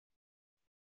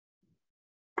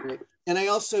Great. And I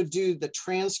also do the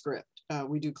transcript.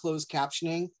 We do closed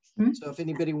captioning. Mm-hmm. So if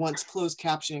anybody wants closed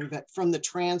captioning, that from the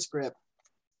transcript,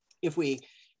 if we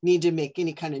need to make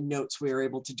any kind of notes, we are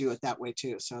able to do it that way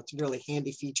too. So it's a really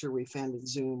handy feature we found in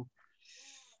Zoom.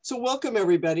 So welcome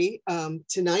everybody.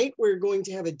 Tonight we're going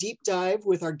to have a deep dive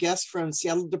with our guest from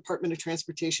Seattle Department of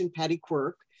Transportation, Patty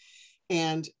Quirk.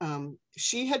 And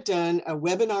she had done a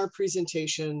webinar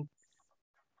presentation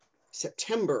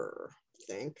September,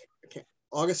 I think, okay,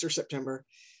 August or September,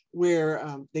 where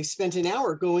they spent an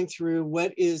hour going through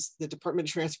what is the Department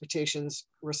of Transportation's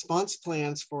response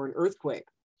plans for an earthquake.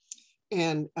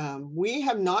 And we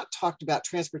have not talked about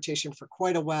transportation for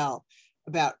quite a while.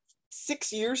 About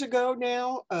 6 years ago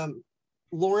now,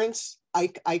 Lawrence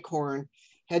Eichhorn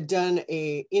had done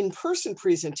a in-person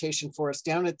presentation for us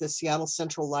down at the Seattle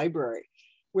Central Library,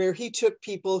 where he took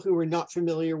people who were not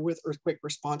familiar with earthquake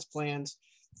response plans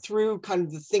through kind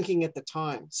of the thinking at the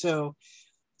time. So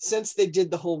since they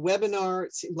did the whole webinar,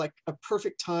 it seemed like a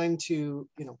perfect time to,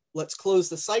 let's close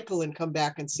the cycle and come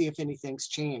back and see if anything's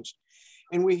changed.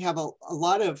 And we have a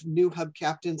lot of new hub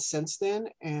captains since then,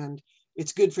 and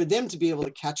it's good for them to be able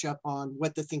to catch up on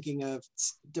what the thinking of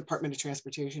Department of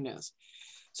Transportation is.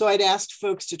 So I'd asked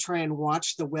folks to try and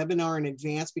watch the webinar in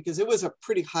advance because it was a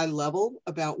pretty high level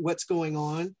about what's going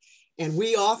on. And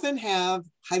we often have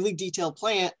highly detailed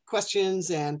questions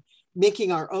and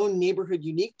making our own neighborhood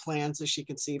unique plans, as you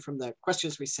can see from the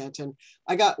questions we sent. And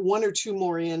I got 1 or 2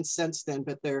 more in since then,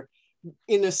 but they're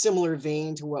in a similar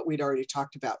vein to what we'd already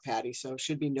talked about, Patty. So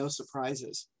should be no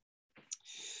surprises.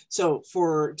 So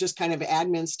for just kind of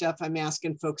admin stuff, I'm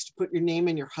asking folks to put your name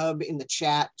and your hub in the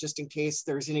chat, just in case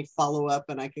there's any follow-up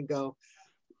and I can go,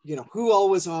 who all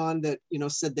was on that,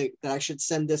 said that I should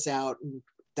send this out and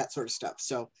that sort of stuff.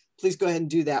 So please go ahead and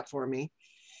do that for me.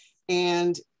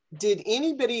 And did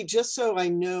anybody, just so I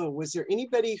know, was there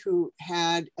anybody who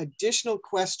had additional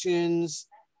questions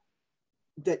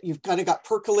that you've kind of got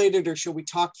percolated, or should we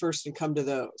talk first and come to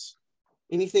those?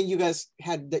 Anything you guys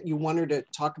had that you wanted to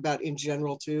talk about in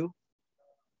general too?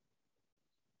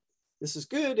 This is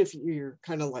good if you're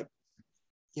kind of like,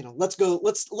 let's go,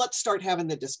 let's start having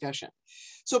the discussion.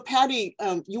 So Patty,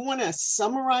 you want to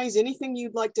summarize anything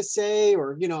you'd like to say,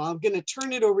 or, I'm going to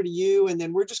turn it over to you and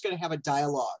then we're just going to have a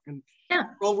dialogue. And yeah,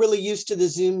 we're all really used to the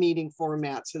Zoom meeting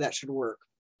format, so that should work.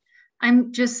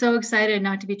 I'm just so excited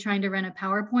not to be trying to run a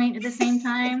PowerPoint at the same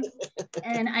time.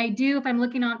 And I do, if I'm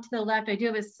looking off to the left, I do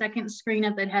have a second screen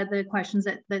up that had the questions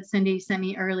that Cindy sent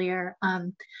me earlier.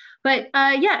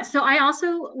 Yeah, so I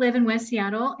also live in West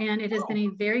Seattle, and it has been a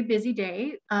very busy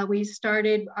day. We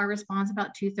started our response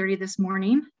about 2:30 this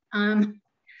morning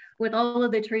with all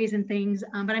of the trees and things,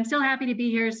 but I'm still happy to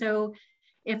be here. So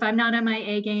if I'm not on my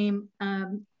A game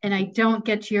and I don't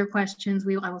get to your questions,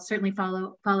 I will certainly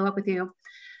follow up with you.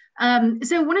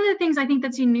 So one of the things I think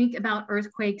that's unique about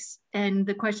earthquakes and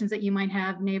the questions that you might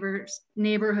have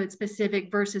neighborhood specific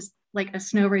versus like a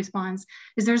snow response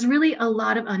is there's really a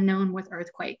lot of unknown with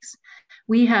earthquakes.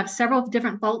 We have several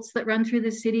different faults that run through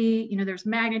the city. There's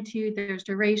magnitude, there's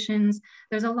durations.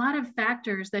 There's a lot of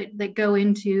factors that go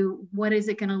into what is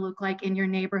it going to look like in your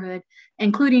neighborhood,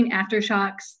 including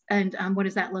aftershocks and what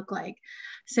does that look like.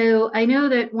 So I know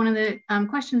that one of the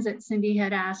questions that Cindy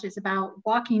had asked is about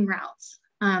walking routes.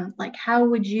 Like how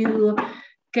would you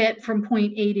get from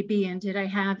point A to B, and did I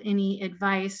have any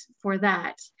advice for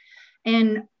that?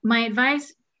 And my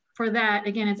advice for that,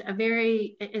 again,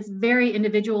 it's very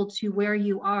individual to where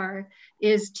you are,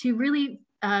 is to really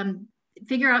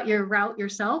figure out your route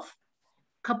yourself.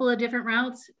 A couple of different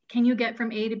routes. Can you get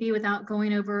from A to B without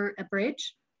going over a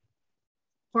bridge,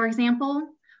 for example?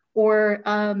 Or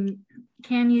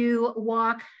can you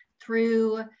walk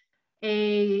through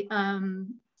a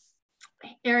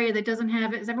area that doesn't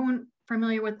have it? Is everyone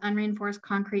familiar with unreinforced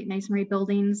concrete masonry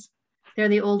buildings? They're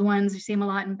the old ones. You see them a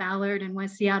lot in Ballard and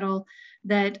West Seattle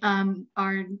that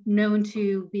are known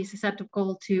to be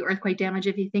susceptible to earthquake damage.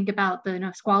 If you think about the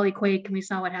Nisqually quake, and we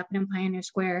saw what happened in Pioneer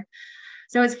Square.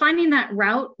 So it's finding that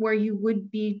route where you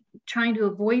would be trying to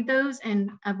avoid those and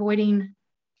avoiding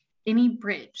any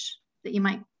bridge that you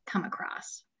might come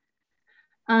across.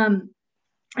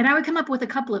 And I would come up with a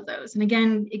couple of those. And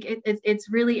again, it's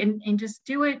really, and just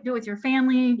do it with your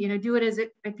family, do it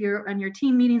if you're on your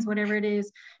team meetings, whatever it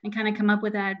is, and kind of come up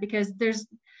with that, because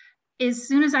as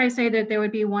soon as I say that there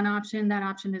would be one option, that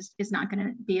option is not going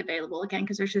to be available again,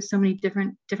 because there's just so many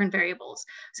different variables.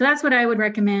 So that's what I would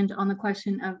recommend on the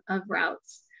question of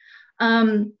routes.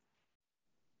 And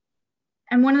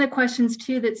one of the questions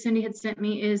too that Cindy had sent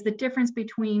me is the difference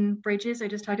between bridges. I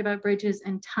just talked about bridges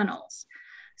and tunnels.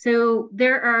 So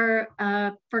there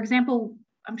are, for example,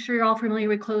 I'm sure you're all familiar,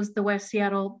 we closed the West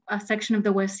Seattle, a section of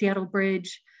the West Seattle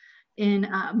Bridge in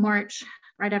March,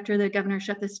 right after the governor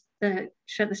shut the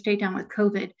state down with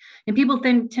COVID. And people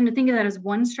tend to think of that as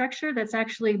one structure. That's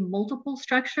actually multiple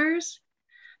structures.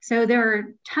 So there are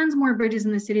tons more bridges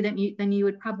in the city than you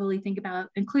would probably think about,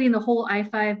 including the whole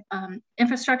I-5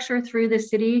 infrastructure through the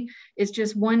city is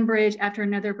just one bridge after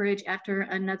another bridge after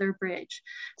another bridge.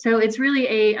 So it's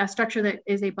really a structure that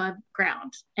is above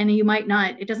ground. And you might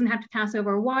not, it doesn't have to pass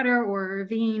over water or a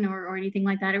ravine or anything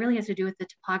like that. It really has to do with the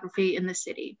topography in the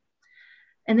city.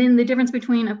 And then the difference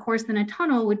between, of course, then a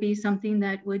tunnel would be something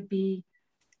that would be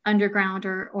underground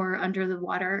or under the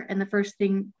water. And the first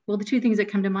thing, well, the two things that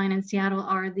come to mind in Seattle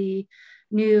are the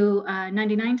new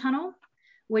 99 tunnel,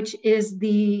 which is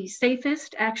the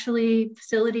safest actually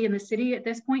facility in the city at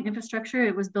this point, infrastructure.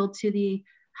 It was built to the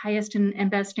highest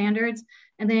and best standards.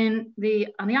 And then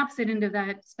on the opposite end of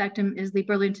that spectrum is the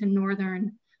Burlington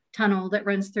Northern tunnel that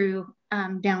runs through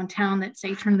downtown. That's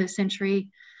a turn of the century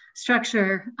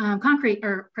structure,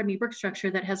 brick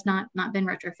structure that has not been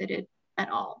retrofitted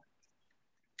at all.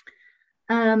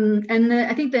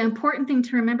 I think the important thing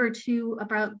to remember too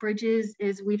about bridges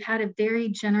is we've had a very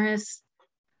generous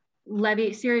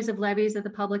series of levies that the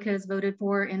public has voted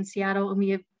for in Seattle, and we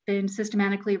have been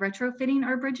systematically retrofitting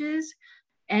our bridges.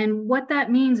 And what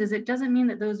that means is it doesn't mean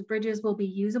that those bridges will be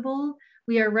usable.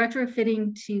 We are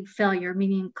retrofitting to failure,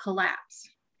 meaning collapse.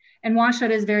 And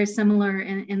WSDOT is very similar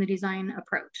in the design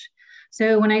approach.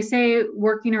 So when I say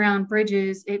working around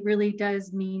bridges, it really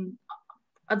does mean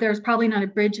there's probably not a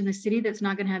bridge in the city that's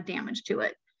not going to have damage to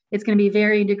it. It's going to be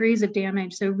varying degrees of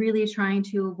damage. So really trying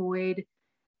to avoid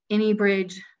any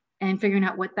bridge and figuring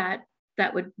out what that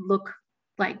would look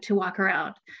like to walk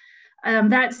around.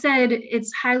 That said,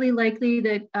 it's highly likely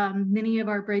that many of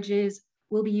our bridges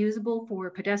will be usable for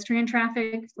pedestrian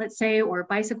traffic, let's say, or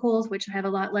bicycles, which have a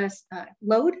lot less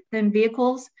load than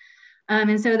vehicles.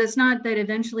 And so that's not that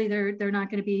eventually they're not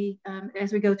going to be,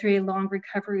 as we go through a long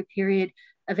recovery period,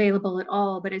 available at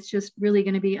all, but it's just really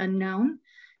going to be unknown.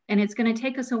 And it's going to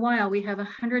take us a while. We have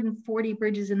 140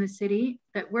 bridges in the city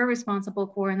that we're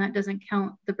responsible for, and that doesn't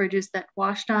count the bridges that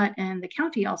WSDOT and the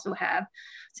county also have.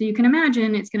 So you can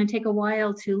imagine it's going to take a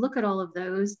while to look at all of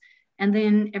those. And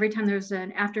then every time there's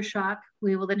an aftershock,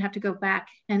 we will then have to go back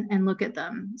and look at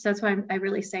them. So that's why I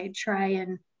really say try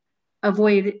and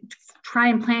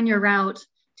plan your route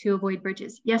to avoid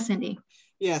bridges. Yes, Cindy.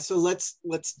 Yeah, so let's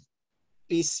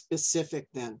be specific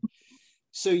then.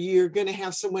 So you're going to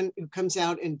have someone who comes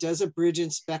out and does a bridge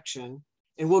inspection,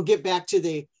 and we'll get back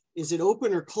to is it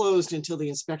open or closed until the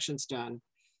inspection's done.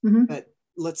 Mm-hmm. But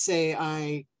let's say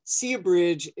I see a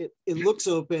bridge, it looks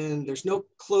open, there's no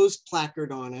closed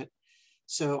placard on it.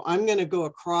 So I'm going to go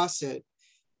across it.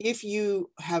 If you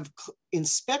have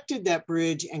inspected that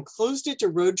bridge and closed it to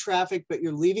road traffic, but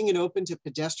you're leaving it open to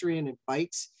pedestrian and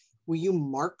bikes, will you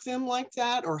mark them like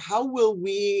that? Or how will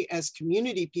we as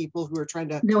community people who are trying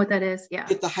to know what that is? Yeah.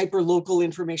 Get the hyper local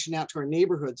information out to our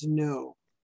neighborhoods know?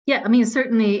 Yeah, I mean,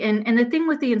 certainly. And the thing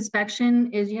with the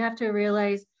inspection is you have to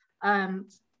realize our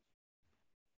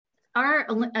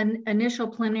initial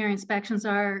preliminary inspections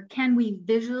are, can we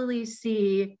visually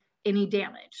see any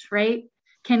damage, right?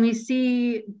 Can we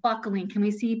see buckling? Can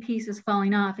we see pieces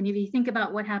falling off? And if you think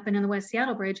about what happened in the West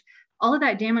Seattle Bridge, all of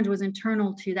that damage was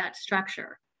internal to that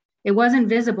structure. It wasn't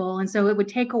visible. And so it would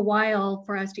take a while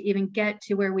for us to even get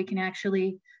to where we can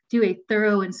actually do a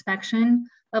thorough inspection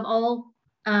of all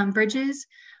bridges.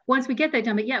 Once we get that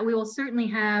done, but yeah, we will certainly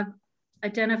have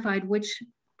identified which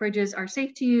bridges are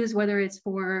safe to use, whether it's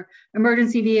for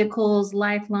emergency vehicles,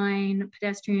 lifeline,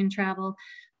 pedestrian travel.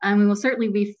 We will certainly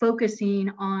be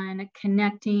focusing on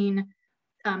connecting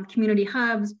community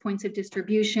hubs, points of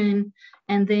distribution,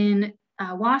 and then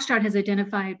WSDOT has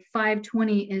identified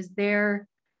 520 as their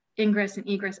ingress and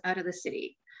egress out of the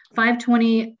city.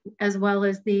 520, as well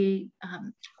as the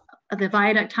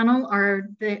viaduct tunnel,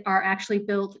 are actually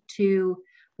built to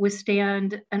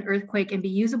withstand an earthquake and be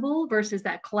usable versus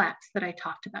that collapse that I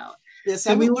talked about. Yes,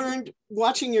 so I learned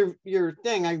watching your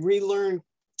thing. I relearned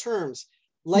terms.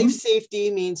 Life safety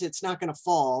means it's not going to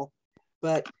fall,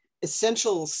 but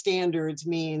essential standards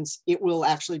means it will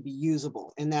actually be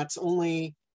usable. And that's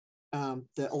only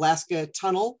the Alaska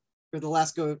Tunnel or the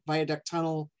Alaska Viaduct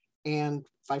Tunnel and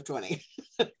 520.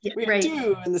 We have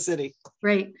two in the city.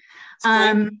 Right.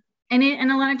 And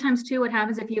a lot of times too, what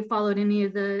happens if you followed any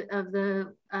of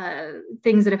the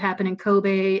things that have happened in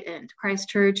Kobe and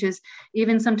Christchurch is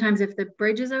even sometimes if the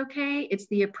bridge is okay, it's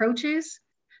the approaches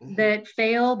that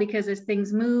fail because as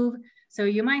things move. So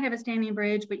you might have a standing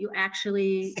bridge, but you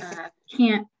actually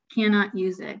cannot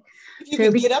use it. If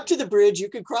you could get up to the bridge, you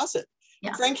could cross it.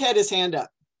 Yeah. Frank had his hand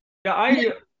up.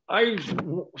 Yeah, I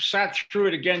sat through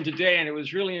it again today, and it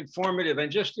was really informative.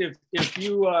 And just if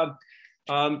you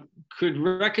could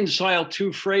reconcile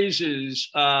two phrases,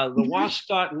 the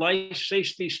WSDOT life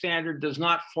safety standard does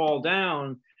not fall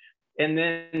down, and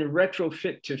then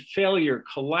retrofit to failure,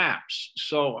 collapse.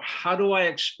 So how do I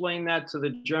explain that to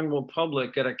the general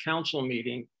public at a council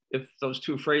meeting if those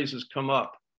two phrases come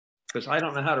up? Because I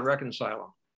don't know how to reconcile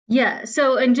them. Yeah,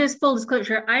 so, and just full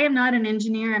disclosure, I am not an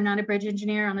engineer. I'm not a bridge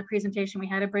engineer. On the presentation, we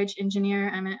had a bridge engineer.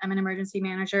 I'm an emergency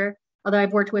manager, although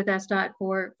I've worked with SDOT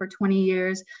for 20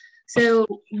 years. So,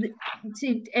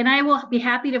 and I will be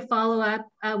happy to follow up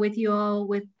with you all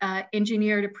with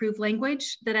engineered approved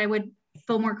language that I would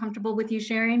feel more comfortable with you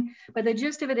sharing. But the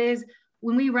gist of it is,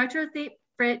 when we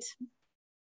retrofit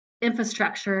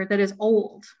infrastructure that is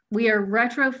old, we are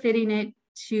retrofitting it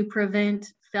to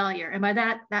prevent failure. And by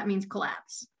that, that means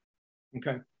collapse.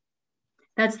 Okay.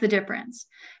 That's the difference.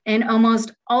 And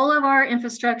almost all of our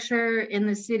infrastructure in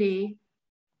the city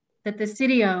that the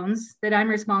city owns, that I'm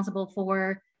responsible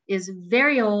for, is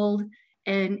very old.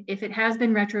 And if it has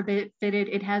been retrofitted,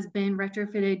 it has been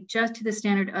retrofitted just to the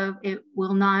standard of it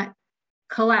will not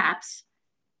collapse.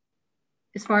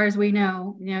 As far as we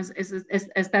know, as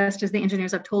best as the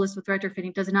engineers have told us with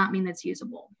retrofitting, does not mean that's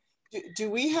usable.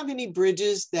 Do we have any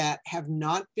bridges that have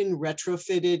not been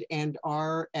retrofitted and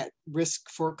are at risk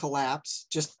for collapse?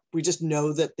 We just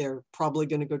know that they're probably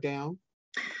going to go down?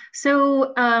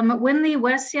 So when the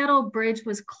West Seattle Bridge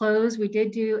was closed, we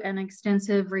did do an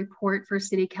extensive report for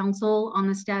City Council on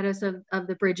the status of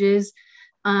the bridges.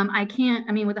 With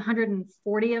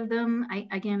 140 of them,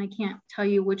 I can't tell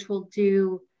you which will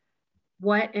do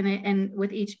what, and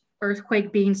with each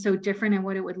earthquake being so different and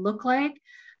what it would look like.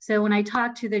 So when I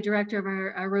talked to the director of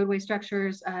our roadway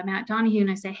structures, Matt Donahue, and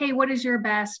I say, hey, what is your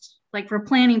best, like for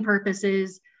planning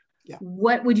purposes,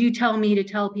 what would you tell me to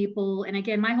tell people? And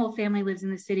again, my whole family lives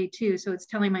in the city too. So it's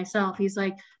telling myself, he's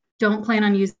like, don't plan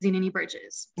on using any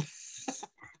bridges.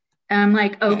 And I'm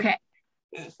like, okay.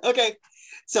 Okay.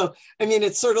 So, I mean,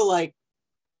 it's sort of like,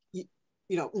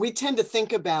 we tend to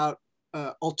think about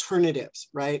alternatives,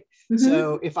 right? Mm-hmm.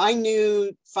 So if I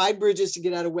knew 5 bridges to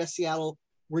get out of West Seattle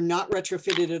were not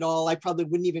retrofitted at all, I probably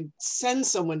wouldn't even send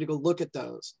someone to go look at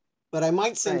those, but I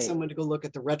might send someone to go look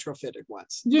at the retrofitted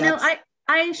ones.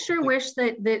 I sure wish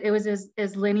that it was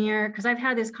as linear, because I've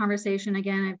had this conversation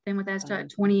again. I've been with SDOT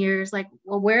 20 years, like,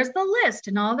 well, where's the list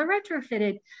and all the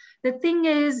retrofitted? The thing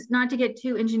is, not to get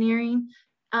too engineering,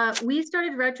 we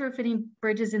started retrofitting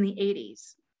bridges in the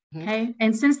 80s. Okay.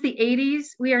 And since the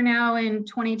 80s, we are now in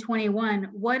 2021.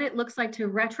 What it looks like to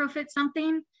retrofit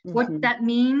something, what that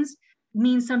means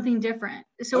something different.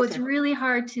 So it's really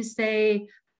hard to say,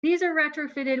 these are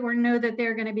retrofitted or know that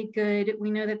they're going to be good.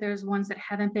 We know that there's ones that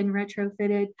haven't been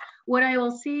retrofitted. What I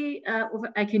will see,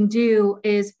 what I can do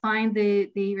is find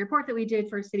the report that we did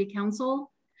for City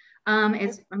Council.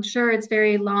 I'm sure it's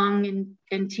very long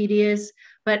and tedious,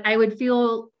 but I would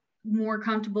feel more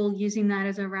comfortable using that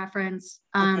as a reference.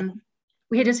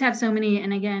 We just have so many,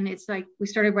 and again, it's like we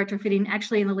started retrofitting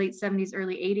actually in the late 70s,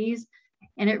 early 80s,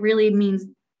 and it really means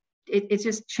it's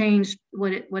just changed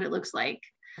what it looks like.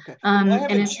 Okay. I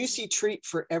have a juicy treat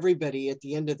for everybody at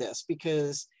the end of this,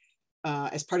 because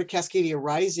as part of Cascadia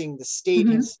Rising, the state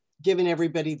has given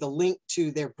everybody the link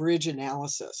to their bridge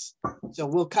analysis. So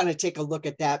we'll kind of take a look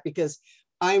at that, because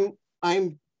my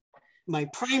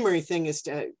primary thing is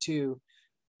to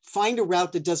find a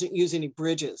route that doesn't use any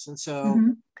bridges. And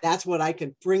so that's what I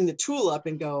can bring the tool up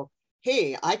and go,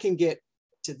 hey, I can get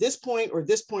to this point or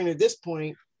this point or this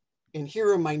point, and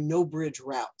here are my no bridge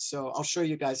routes. So I'll show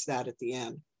you guys that at the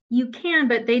end. You can,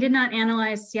 but they did not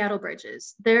analyze Seattle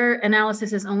bridges. Their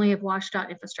analysis is only of WSDOT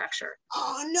infrastructure.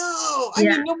 Oh no! I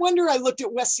mean, no wonder I looked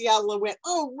at West Seattle and went,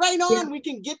 "Oh, right on, we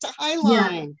can get to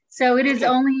Highline." Yeah. So it is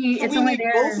only so it's only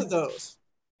both of those.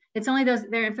 It's only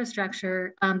their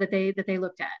infrastructure that they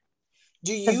looked at.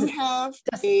 Do you have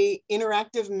a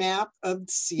interactive map of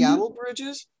Seattle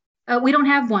bridges? We don't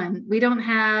have one. We don't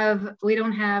have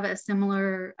a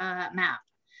similar map.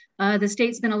 The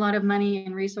state spent a lot of money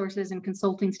and resources and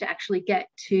consultings to actually get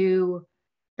to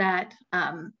that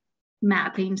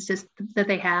mapping system that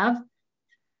they have.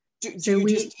 Do you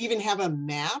just even have a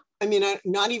map? I mean,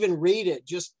 not even rated,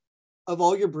 just of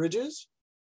all your bridges?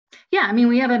 Yeah, I mean,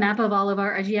 we have a map of all of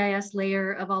a GIS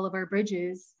layer of all of our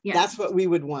bridges. Yeah, that's what we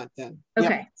would want then.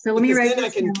 Okay, so let me write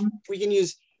this down.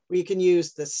 We can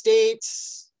use the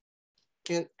states.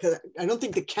 And because I don't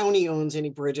think the county owns any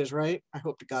bridges, right? I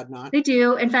hope to God not. They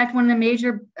do. In fact, one of the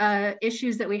major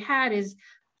issues that we had is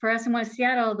for us in West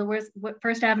Seattle, the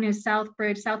First Avenue South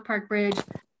Park Bridge,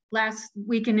 last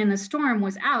weekend in the storm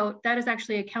was out. That is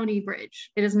actually a county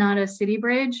bridge. It is not a city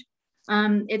bridge.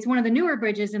 It's one of the newer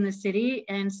bridges in the city.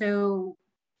 And so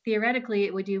theoretically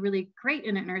it would do really great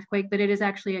in an earthquake, but it is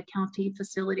actually a county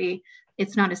facility.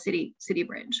 It's not a city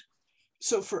bridge.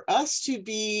 So for us to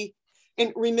be,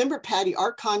 and remember, Patty,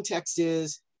 our context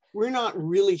is we're not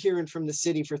really hearing from the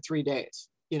city for 3 days,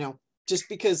 just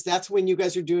because that's when you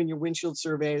guys are doing your windshield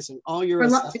surveys and all your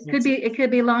assessments. It could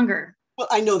be longer. Well,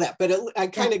 I know that, but I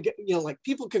kind of, like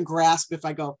people can grasp if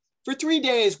I go for 3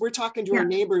 days, we're talking to our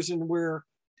neighbors and we're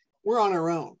on our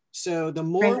own. So the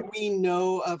more we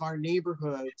know of our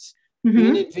neighborhoods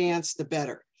in advance, the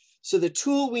better. So the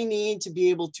tool we need to be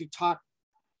able to talk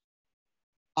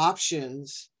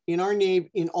options in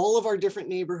all of our different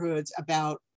neighborhoods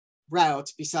about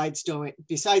routes, besides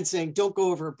saying don't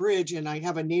go over a bridge, and I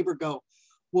have a neighbor go,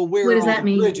 well, where are all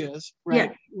the bridges, right?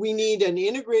 Yeah. We need an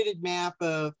integrated map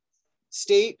of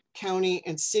state, county,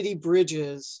 and city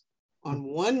bridges on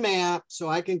one map, so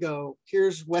I can go,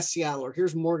 here's West Seattle or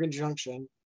here's Morgan Junction.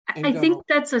 I think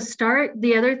that's a start.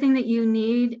 The other thing that you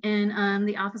need, and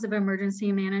the Office of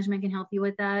Emergency Management can help you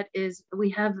with that, is we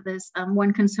have this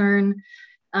one concern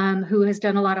who has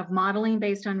done a lot of modeling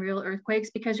based on real earthquakes,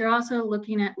 because you're also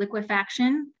looking at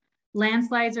liquefaction.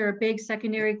 Landslides are a big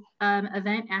secondary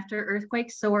event after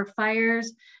earthquakes, so are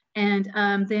fires. And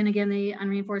then again, the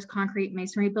unreinforced concrete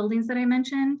masonry buildings that I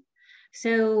mentioned.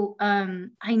 So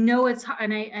I know it's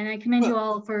hard, and I commend you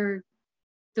all for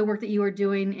the work that you are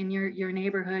doing in your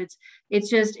neighborhoods. It's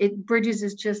just, bridges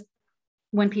is just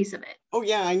one piece of it. Oh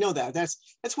yeah, I know that.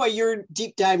 That's why you're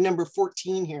deep dive number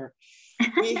 14 here.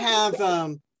 We have,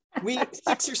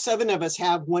 6 or 7 of us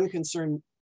have one concern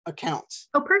accounts.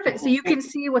 Oh, perfect. So you can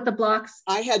see what the blocks.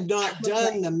 I had not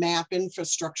done the map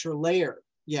infrastructure layer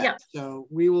yet. Yeah. So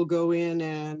we will go in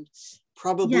and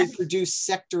probably produce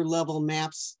sector level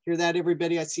maps. Hear that,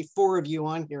 everybody? I see 4 of you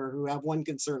on here who have one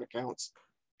concern accounts.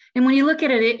 And when you look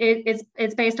at it,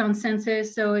 it's based on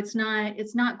census, so it's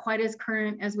not quite as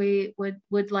current as we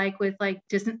would like with like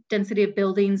density of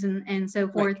buildings and so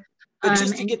forth. Right. But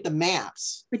just to get the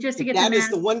maps. But just to get that is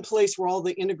the one place where all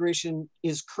the integration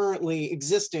is currently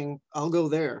existing. I'll go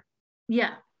there.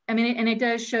 Yeah, I mean, and it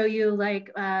does show you like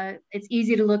it's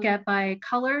easy to look at by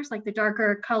colors. Like the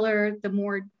darker color, the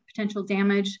more potential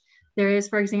damage there is,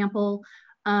 for example.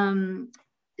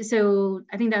 So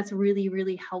I think that's really,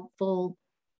 really helpful.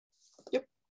 Yep.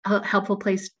 A helpful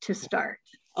place to start.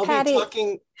 I'll be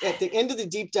talking at the end of the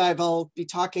deep dive. I'll be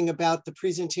talking about the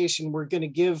presentation we're going to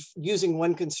give using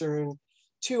one concern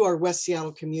to our West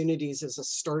Seattle communities as a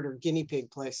starter guinea pig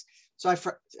place. So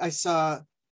I saw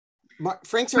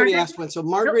Frank's already asked one. So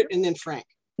Margaret and then Frank.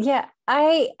 Yeah,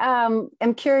 I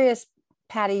am curious,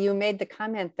 Patty, you made the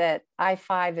comment that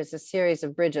I-5 is a series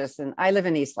of bridges, and I live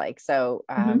in Eastlake, so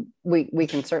we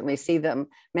can certainly see them,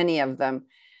 many of them.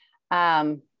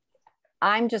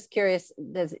 I'm just curious,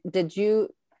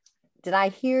 did I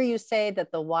hear you say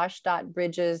that the WSDOT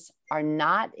bridges are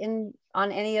not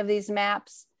on any of these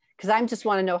maps? Because I just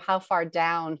want to know how far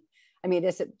down. I mean,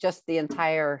 is it just the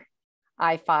entire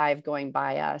I-5 going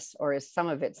by us, or is some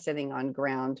of it sitting on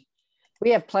ground?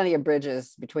 We have plenty of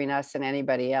bridges between us and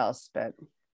anybody else, but.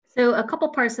 So a couple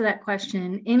parts of that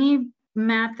question. Any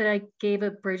map that I gave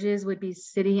of bridges would be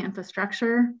city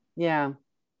infrastructure. Yeah.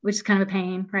 Which is kind of a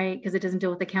pain, right? Because it doesn't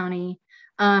deal with the county.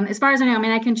 As far as I know, I mean,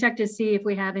 I can check to see if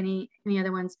we have any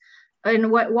other ones.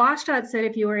 And what WSDOT said,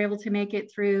 if you were able to make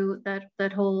it through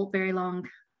that whole very long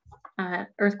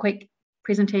earthquake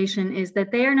presentation, is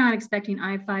that they are not expecting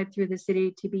I-5 through the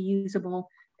city to be usable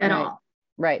at all.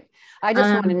 Right. I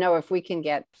just want to know if we can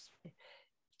get,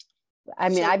 I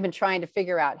mean, I've been trying to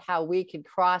figure out how we could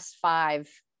cross 5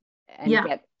 and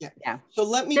get. So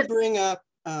let me bring up,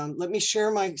 let me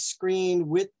share my screen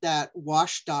with that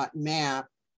WSDOT map.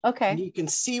 Okay. And you can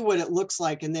see what it looks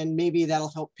like, and then maybe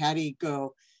that'll help Patty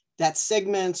go, that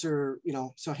segments or,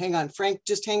 so hang on, Frank,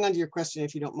 just hang on to your question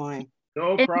if you don't mind.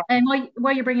 No problem. And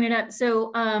while you're bringing it up,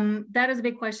 so that is a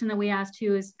big question that we asked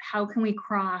too, is how can we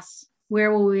cross?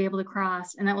 Where will we be able to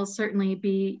cross? And that will certainly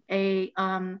be a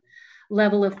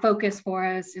level of focus for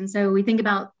us. And so we think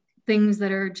about things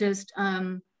that are just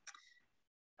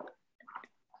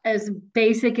as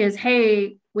basic as,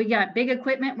 hey, we got big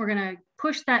equipment, we're gonna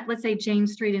push that, let's say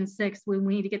James Street and 6th, when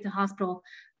we need to get to hospital,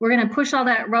 we're gonna push all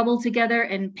that rubble together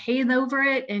and pave over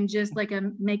it and just like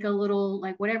make a little,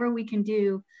 like whatever we can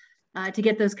do to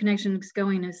get those connections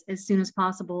going as soon as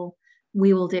possible,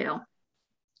 we will do.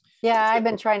 Yeah, I've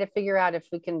been trying to figure out if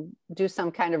we can do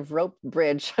some kind of rope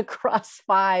bridge across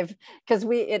 5, because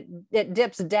it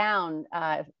dips down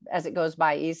as it goes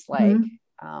by Eastlake.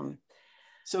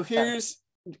 So here's,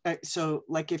 so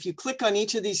like if you click on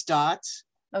each of these dots,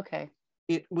 okay,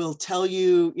 it will tell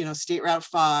you, State Route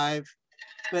 5,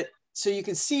 but so you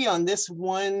can see on this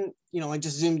one, I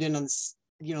just zoomed in on this,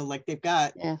 like they've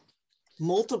got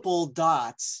multiple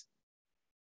dots.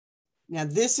 Now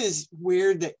this is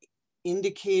where the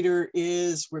indicator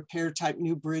is repair type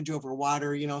new bridge over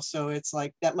water, so it's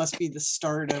like, that must be the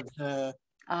start of the,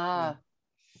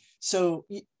 so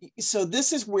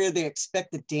this is where they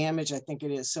expect the damage, I think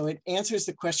it is. So it answers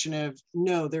the question of,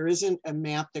 no, there isn't a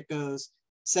map that goes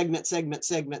segment, segment,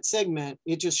 segment, segment.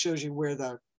 It just shows you where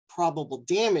the probable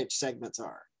damage segments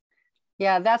are.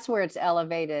 Yeah, that's where it's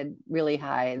elevated really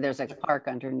high. There's a park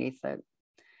underneath it.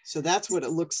 So that's what it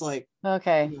looks like.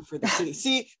 Okay. For the city.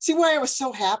 See why I was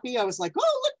so happy? I was like,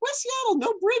 oh, look, West Seattle,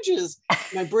 no bridges.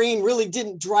 My brain really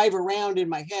didn't drive around in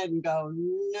my head and go,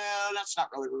 no, that's not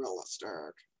really realistic.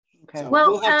 Okay. So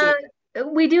well,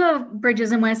 we do have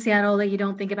bridges in West Seattle that you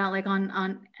don't think about, like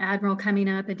on Admiral coming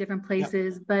up at different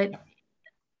places, but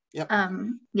so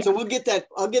we'll get that.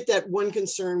 I'll get that one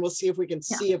concern. We'll see if we can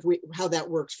see how that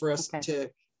works for us to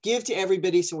give to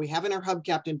everybody. So we have in our hub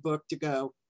captain book to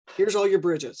go, here's all your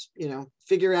bridges,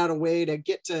 figure out a way to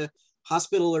get to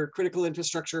hospital or critical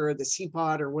infrastructure or the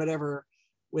CPOD or whatever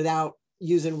without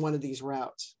using one of these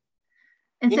routes.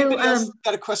 And anybody else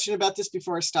got a question about this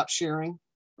before I stop sharing?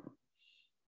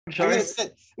 I'm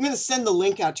going to send the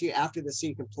link out to you after this so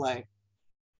you can play.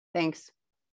 Thanks.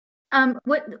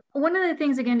 One of the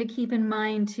things again to keep in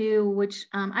mind too, which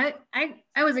I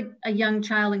was a young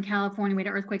child in California. We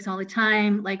had earthquakes all the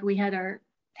time. Like we had our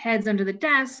heads under the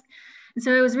desk. And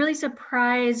so I was really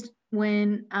surprised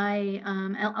when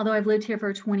although I've lived here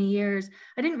for 20 years,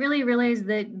 I didn't really realize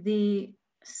that the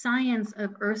science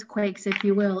of earthquakes, if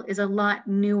you will, is a lot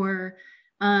newer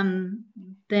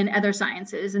than other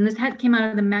sciences. And this came out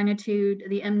of the magnitude,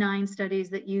 the M9 studies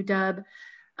that UW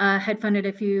had funded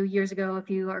a few years ago, if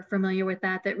you are familiar with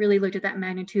that really looked at that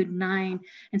magnitude 9.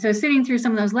 And so sitting through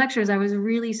some of those lectures, I was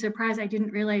really surprised. I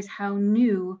didn't realize how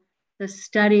new the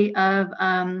study of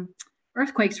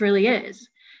earthquakes really is.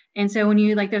 And so when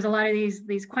you there's a lot of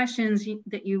these questions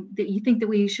that you think that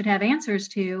we should have answers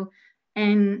to,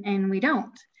 and we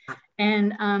don't.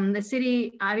 And the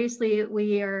city, obviously,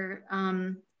 we are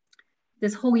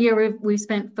this whole year we've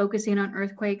spent focusing on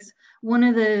earthquakes. One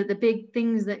of the big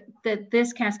things that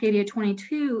this Cascadia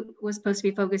 22 was supposed to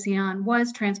be focusing on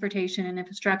was transportation and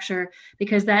infrastructure,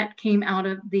 because that came out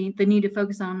of the need to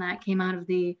focus on that came out of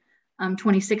the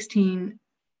 2016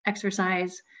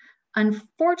 exercise.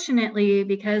 Unfortunately,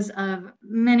 because of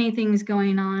many things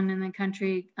going on in the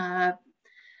country,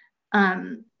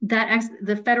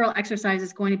 the federal exercise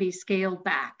is going to be scaled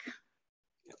back.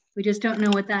 We just don't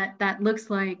know what that looks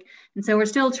like. And so we're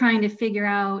still trying to figure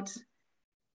out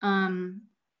how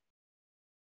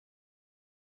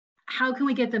can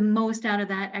we get the most out of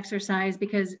that exercise?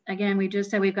 Because again, we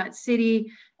just said we've got city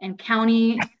and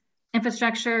county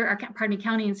infrastructure, or pardon me,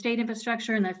 county and state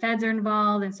infrastructure, and the feds are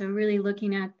involved. And so really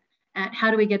looking at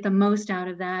how do we get the most out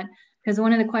of that? Because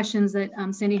one of the questions that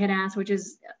Cindy had asked, which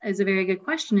is a very good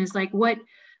question, is like, what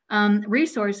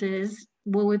resources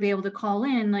will we be able to call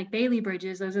in, like Bailey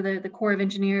bridges? Those are the Corps of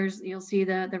Engineers. You'll see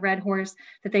the red horse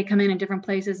that they come in different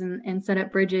places and set up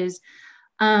bridges.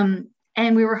 And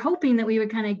we were hoping that we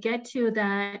would kind of get to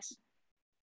that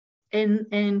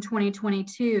in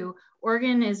 2022.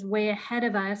 Oregon is way ahead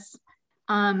of us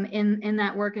in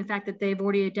that work. In fact, that they've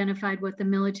already identified with the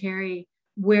military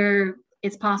where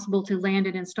it's possible to land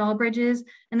and install bridges.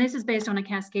 And this is based on a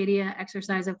Cascadia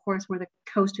exercise, of course, where the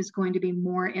coast is going to be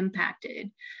more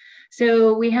impacted.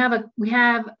 So we have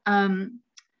some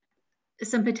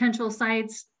potential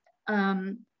sites,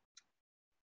 Ballard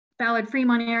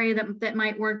Fremont area that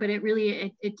might work, but it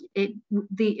really,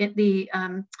 the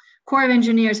Corps of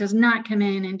Engineers has not come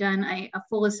in and done a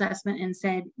full assessment and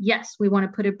said, yes, we want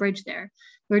to put a bridge there.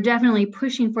 We're definitely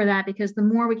pushing for that, because the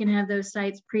more we can have those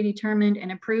sites predetermined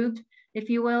and approved, if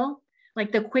you will,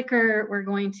 like the quicker we're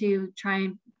going to try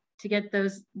to get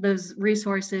those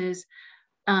resources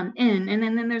in. And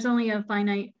then there's only a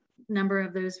finite number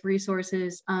of those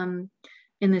resources in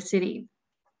the city.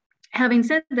 Having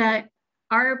said that,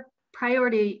 our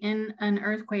priority in an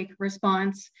earthquake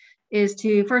response is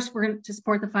to, first, we're going to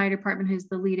support the fire department, who's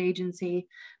the lead agency,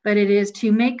 but it is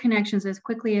to make connections as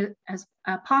quickly as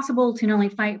possible to not only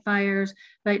fight fires,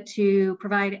 but to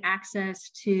provide access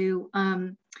to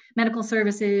medical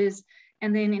services,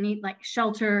 and then any like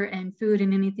shelter and food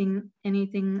and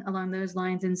anything along those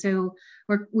lines. And so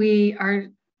we are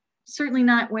certainly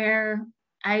not where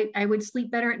I would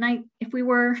sleep better at night if we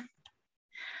were,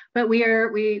 but we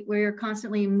are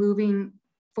constantly moving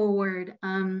forward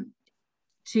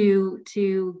we're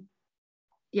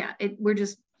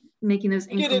just making those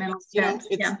incremental steps.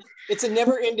 It's a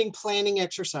never-ending planning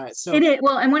exercise. So it is.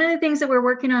 Well, and one of the things that we're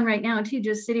working on right now too,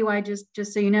 just citywide,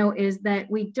 just so you know, is that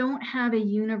we don't have a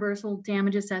universal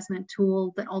damage assessment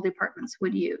tool that all departments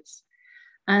would use.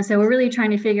 So we're really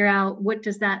trying to figure out what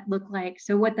does that look like.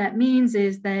 So what that means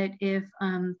is that if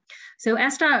so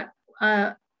SDOT,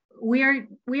 we are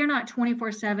not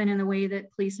 24/7 in the way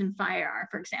that police and fire are,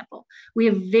 for example. We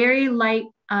have very light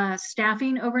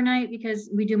staffing overnight because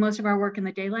we do most of our work in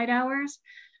the daylight hours.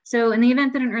 So in the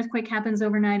event that an earthquake happens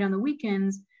overnight on the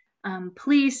weekends,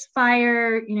 police,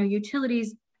 fire,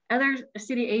 utilities, other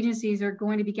city agencies are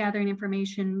going to be gathering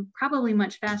information probably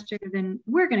much faster than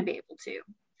we're going to be able to.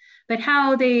 But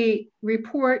how they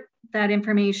report that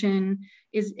information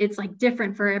it's like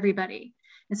different for everybody.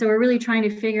 And so we're really trying to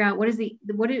figure out what is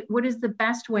the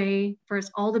best way for us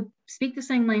all to speak the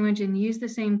same language and use the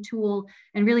same tool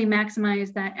and really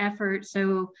maximize that effort.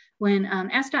 So when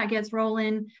SDOT gets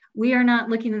rolling, we are not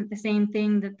looking at the same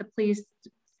thing that the police,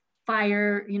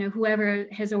 fire, whoever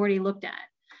has already looked at.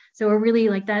 So we're really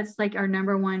that's like our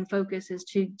number one focus is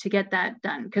to get that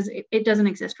done because it doesn't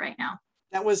exist right now.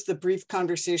 That was the brief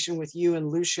conversation with you and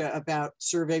Lucia about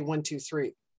Survey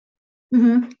 123.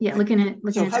 Mm-hmm. Yeah, right. looking at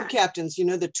Hub that. Captains,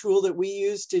 the tool that we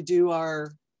use to do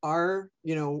our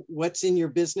what's in your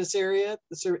business area,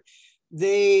 the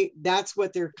survey, that's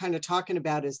what they're kind of talking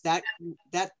about is that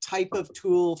type of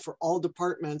tool for all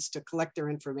departments to collect their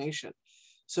information.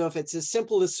 So if it's as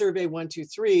simple as Survey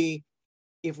 123,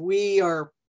 if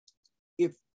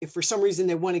for some reason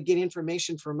they want to get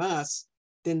information from us,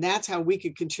 then that's how we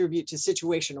could contribute to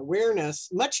situation awareness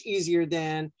much easier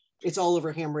than it's all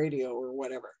over ham radio or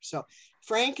whatever. So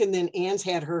Frank, and then Ann's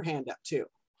had her hand up too.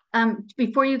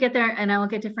 Before you get there, and I will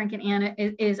get to Frank and Anna,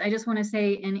 is I just want to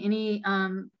say in any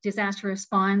disaster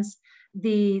response,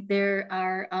 there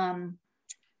are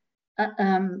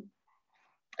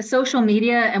social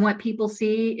media and what people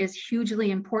see is hugely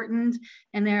important.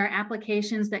 And there are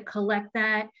applications that collect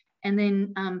that and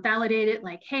then validate it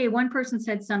like, hey, one person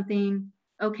said something,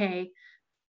 okay,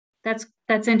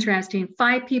 that's interesting.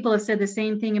 5 people have said the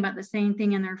same thing about the same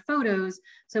thing in their photos.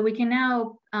 So we can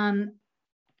now,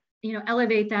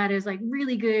 elevate that as like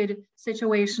really good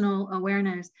situational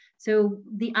awareness. So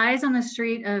the eyes on the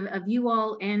street of you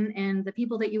all and the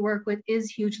people that you work with is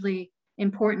hugely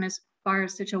important as far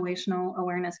as situational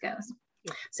awareness goes.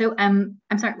 Yeah. So I'm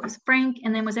sorry, was Frank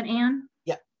and then was it Ann?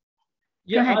 Yeah.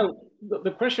 Yeah,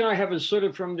 the question I have is sort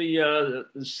of from the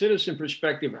citizen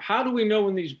perspective. How do we know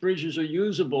when these bridges are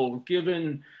usable,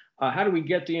 given, how do we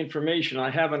get the information?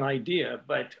 I have an idea,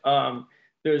 but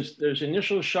there's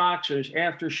initial shocks, there's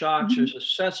aftershocks, there's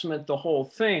assessment, the whole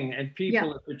thing. And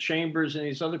people at the chambers and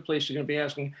these other places are gonna be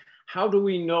asking, how do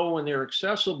we know when they're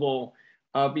accessible?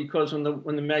 Because when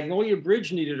the Magnolia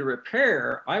Bridge needed a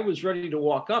repair, I was ready to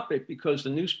walk up it because the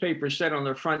newspaper said on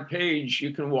the front page,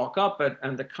 you can walk up it.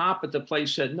 And the cop at the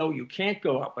place said, no, you can't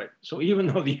go up it. So even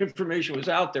though the information was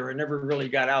out there, it never really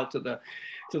got out to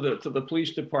the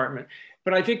police department.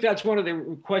 But I think that's one of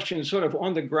the questions sort of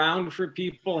on the ground for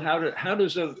people. How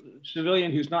does a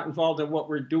civilian who's not involved in what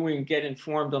we're doing get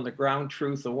informed on the ground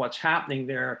truth of what's happening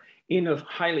there in a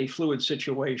highly fluid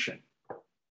situation?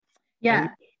 Yeah. And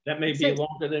that may be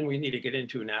longer than we need to get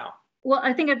into now. Well,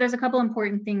 I think there's a couple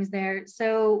important things there.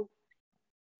 So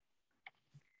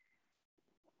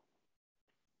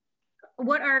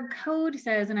what our code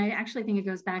says, and I actually think it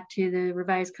goes back to the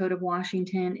revised code of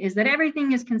Washington, is that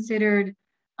everything is considered,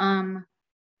 and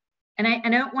I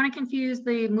don't want to confuse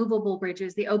the movable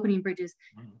bridges, the opening bridges.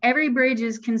 Every bridge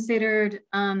is considered,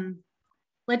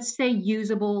 let's say,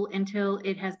 usable until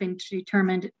it has been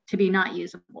determined to be not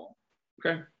usable.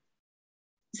 Okay.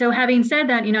 So having said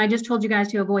that, I just told you guys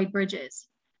to avoid bridges.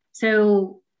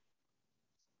 So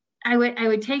I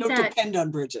would take that. Don't depend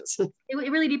on bridges.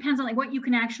 It really depends on like what you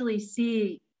can actually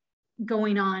see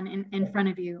going on in front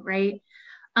of you, right?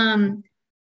 And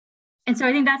so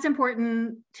I think that's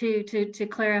important to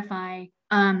clarify,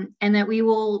 and that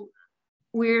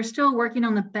we're still working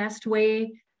on the best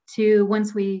way to,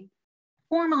 once we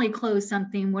formally close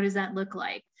something, what does that look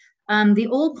like? The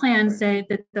old plan said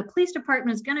that the police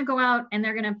department is going to go out and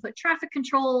they're going to put traffic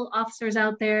control officers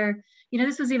out there.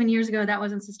 This was even years ago. That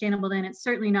wasn't sustainable then. It's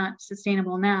certainly not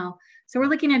sustainable now. So we're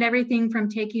looking at everything from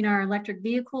taking our electric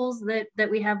vehicles that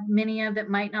we have many of that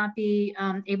might not be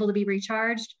able to be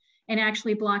recharged and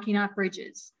actually blocking off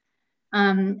bridges.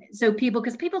 So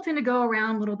because people tend to go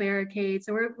around little barricades.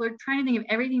 So we're trying to think of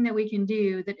everything that we can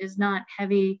do that is not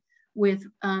heavy with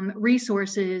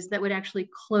resources that would actually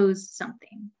close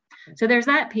something. So there's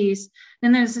that piece.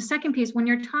 Then there's the second piece. When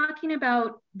you're talking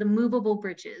about the movable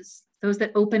bridges, those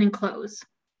that open and close,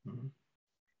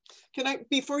 Can I,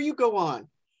 before you go on,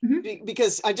 Mhm.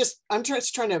 because I'm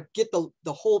just trying to get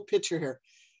the whole picture here.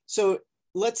 So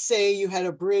let's say you had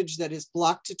a bridge that is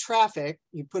blocked to traffic,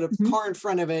 you put a Mhm. car in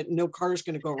front of it, no car is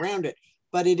going to go around it,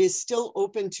 but it is still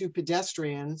open to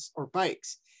pedestrians or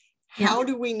bikes. How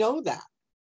do we know that?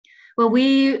 Well,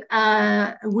 we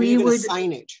would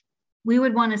signage. We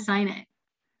would want to sign it.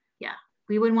 Yeah,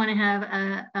 we would want to have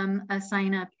a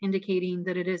sign up indicating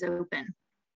that it is open.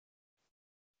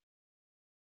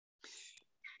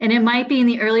 And it might be in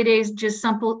the early days just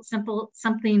something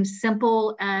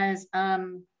simple as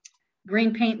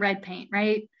green paint, red paint,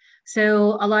 right?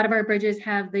 So a lot of our bridges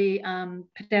have the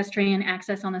pedestrian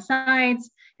access on the sides.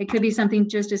 It could be something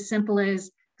just as simple as,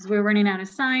 because we're running out of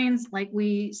signs, like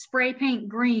we spray paint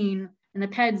green in the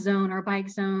ped zone or bike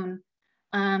zone,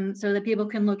 so that people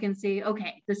can look and see,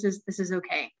 okay, this is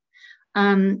okay.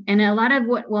 And a lot of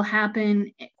what will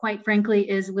happen, quite frankly,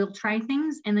 is we'll try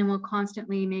things and then we'll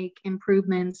constantly make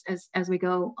improvements as we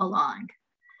go along.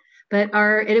 But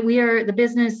we are the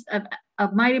business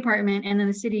of my department and then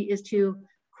the city is to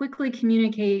quickly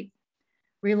communicate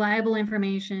reliable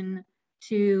information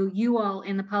to you all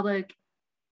in the public.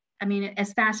 I mean,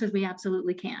 as fast as we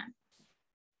absolutely can.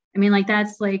 I mean, like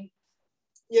that's like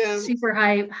super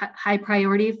high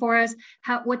priority for us.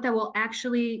 What that will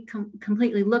actually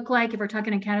completely look like if we're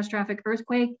talking a catastrophic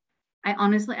earthquake, I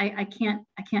honestly I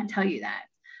can't tell you that.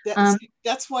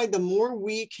 That's why the more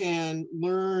we can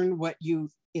learn what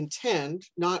you intend,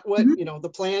 not what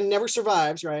the plan never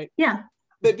survives, right? Yeah.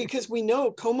 But because we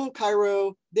know Como,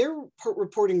 Cairo, they're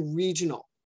reporting regional,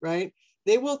 right?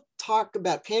 They will talk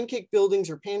about pancake buildings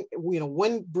or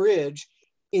one bridge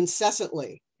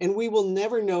incessantly, and we will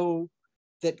never know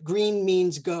that green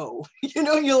means go. You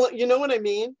know what I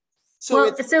mean?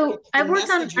 So I've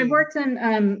worked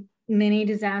on many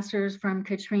disasters from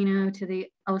Katrina to the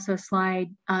Oso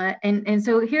slide, and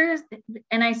so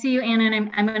and I see you, Anna, and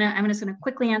I'm just gonna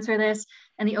quickly answer this,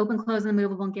 and the open, close, and the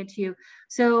movable won't get to you.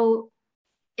 So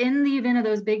in the event of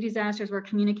those big disasters where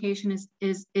communication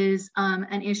is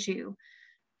an issue,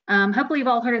 hopefully you've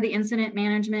all heard of the incident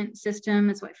management system.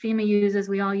 It's what FEMA uses.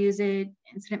 We all use it.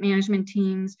 Incident management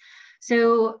teams.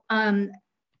 So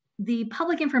the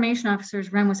public information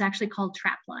officers run what's actually called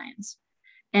trap lines.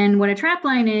 And what a trap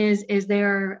line is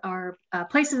there are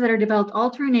places that are developed all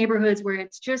through neighborhoods where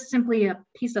it's just simply a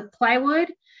piece of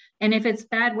plywood. And if it's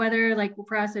bad weather, like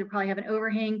for us, it would probably have an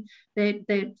overhang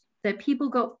that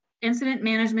people incident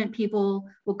management people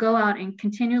will go out and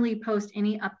continually post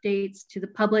any updates to the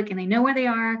public, and they know where they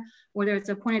are, whether it's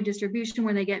a point of distribution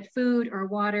where they get food or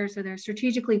water. So they're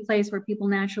strategically placed where people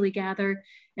naturally gather.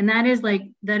 And that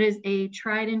is a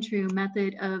tried and true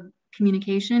method of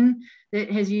communication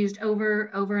that has used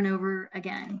over and over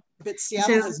again. But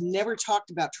Seattle has never talked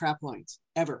about trap lines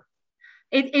ever.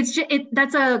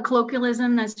 That's a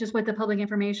colloquialism. That's just what the public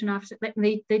information officer,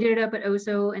 they did it up at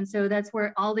OSO. And so that's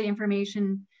where all the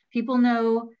information people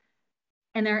know,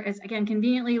 and there is, again,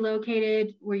 conveniently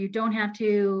located where you don't have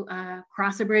to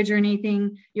cross a bridge or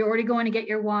anything. You're already going to get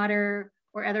your water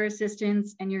or other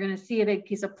assistance, and you're going to see a big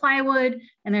piece of plywood,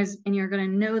 and you're going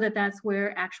to know that that's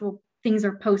where actual things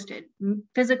are posted,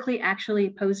 physically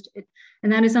actually posted.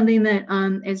 And that is something that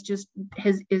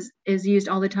is used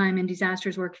all the time in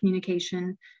disasters where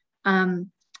communication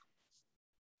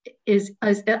is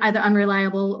either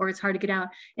unreliable or it's hard to get out.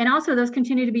 And also those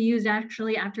continue to be used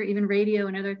actually after even radio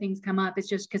and other things come up. It's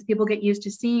just because people get used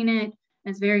to seeing it, and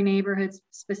it's very neighborhood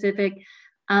specific.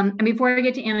 And before I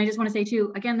get to Anna, I just want to say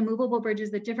too, again, the movable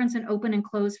bridges, the difference in open and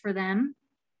closed for them.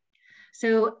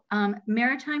 So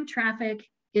maritime traffic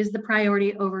is the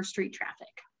priority over street traffic.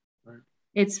 Right.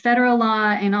 It's federal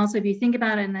law. And also if you think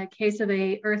about it in the case of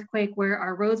a earthquake where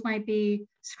our roads might be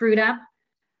screwed up,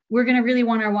 we're going to really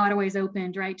want our waterways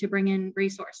opened, right, to bring in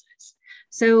resources.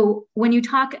 So when you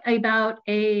talk about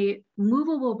a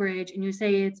movable bridge and you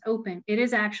say it's open, it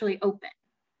is actually open.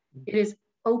 It is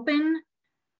open,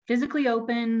 physically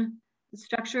open. The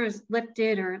structure is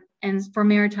lifted and for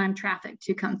maritime traffic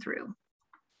to come through.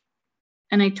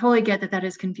 And I totally get that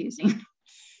is confusing.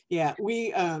 Yeah,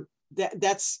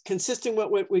 that's consistent with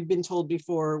what we've been told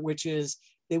before, which is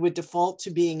they would default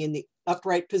to being in the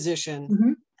upright position.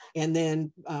 Mm-hmm. And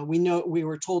then we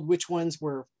were told which ones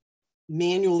were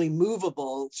manually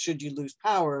movable should you lose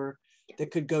power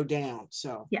that could go down.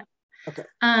 So yeah. Okay.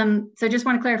 So just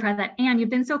want to clarify that. Anne, you've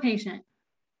been so patient.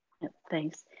 Yep,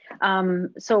 thanks.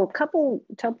 So a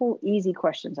couple easy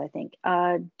questions, I think.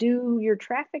 Do your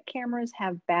traffic cameras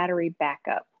have battery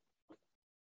backup?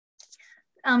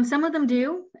 Some of them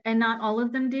do, and not all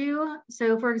of them do.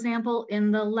 So for example,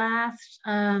 in the last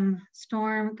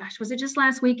storm, gosh, was it just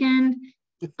last weekend?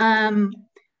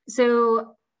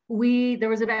 So There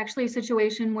was actually a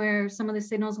situation where some of the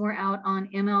signals were out on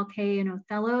MLK and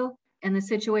Othello, and the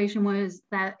situation was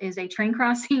that is a train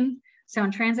crossing,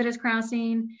 Sound Transit is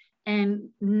crossing, and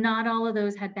not all of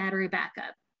those had battery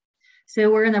backup.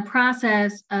 So we're in the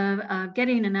process of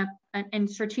getting enough in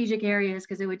strategic areas,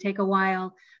 because it would take a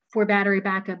while for battery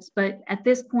backups. But at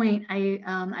this point,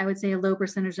 I would say a low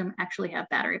percentage of them actually have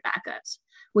battery backups,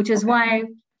 which is why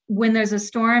when there's a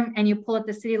storm and you pull up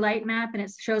the city light map and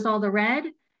it shows all the red,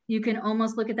 you can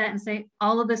almost look at that and say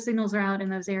all of the signals are out in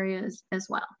those areas as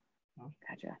well.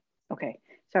 Gotcha. Okay.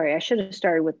 Sorry, I should have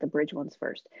started with the bridge ones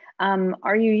first.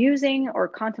 Are you using or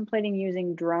contemplating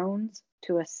using drones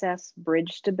to assess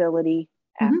bridge stability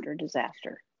after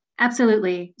disaster?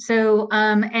 Absolutely. So,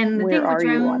 and the where thing with are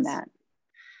drones, you on that?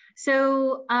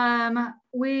 So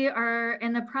we are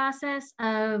in the process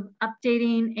of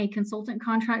updating a consultant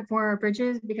contract for our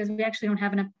bridges, because we actually don't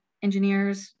have enough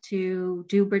engineers to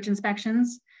do bridge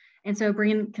inspections. And so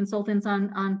bringing consultants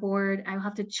on board, I'll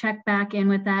have to check back in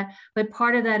with that. But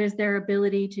part of that is their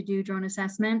ability to do drone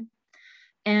assessment.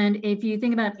 And if you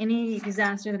think about any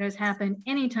disaster that has happened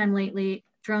anytime lately,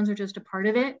 drones are just a part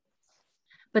of it.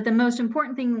 But the most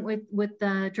important thing with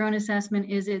the drone assessment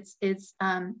is it's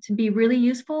to be really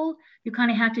useful, you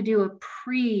kind of have to do a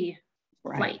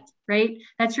pre-flight, right?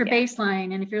 That's your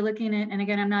baseline. And if you're looking at, and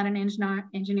again, I'm not an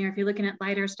engineer, if you're looking at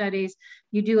LiDAR studies,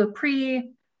 you do a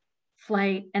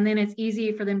pre-flight, and then it's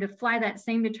easy for them to fly that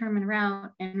same determined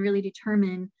route and really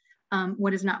determine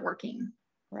what is not working.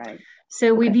 Right.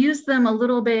 So we've used them a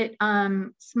little bit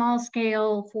small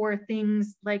scale for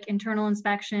things like internal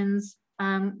inspections.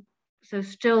 So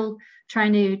still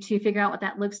trying to figure out what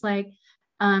that looks like.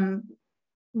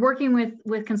 Working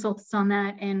with consultants on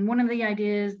that. And one of the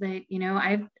ideas that, you know,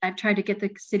 I've tried to get the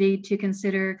city to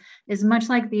consider is much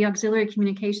like the auxiliary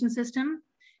communication system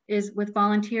is with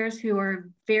volunteers who are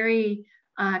very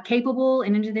capable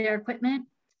and into their equipment,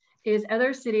 is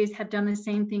other cities have done the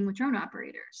same thing with drone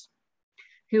operators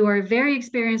who are very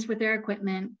experienced with their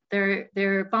equipment.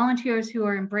 They're volunteers who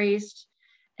are embraced,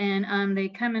 and they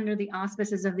come under the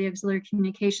auspices of the auxiliary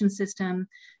communication system,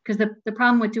 because the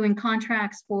problem with doing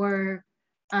contracts for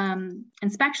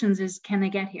inspections is, can they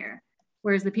get here?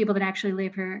 Whereas the people that actually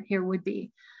live here would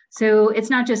be. So it's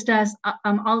not just us,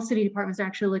 all city departments are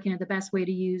actually looking at the best way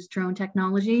to use drone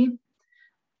technology,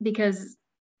 because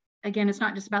again, it's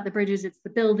not just about the bridges, it's the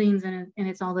buildings and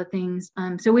it's all the things.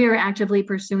 So we are actively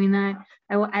pursuing that.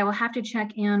 I will have to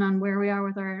check in on where we are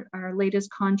with our latest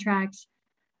contracts.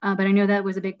 But I know that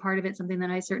was a big part of it, something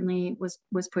that I certainly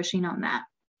was pushing on that.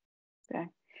 Okay.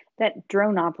 That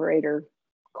drone operator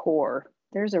core,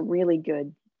 there's a really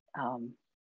good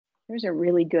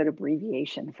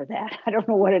abbreviation for that. I don't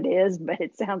know what it is, but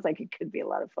it sounds like it could be a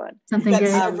lot of fun. Something good.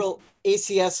 Several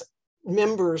ACS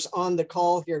members on the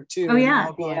call here too. Oh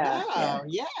yeah. Going,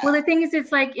 yeah. Well, the thing is,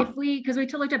 it's like because we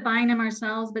looked at buying them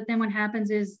ourselves, but then what happens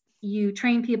is you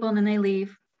train people and then they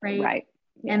leave, right? Right.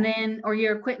 Yeah. And then, or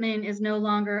your equipment is no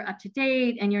longer up to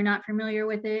date and you're not familiar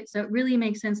with it. So it really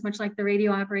makes sense, much like the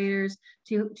radio operators,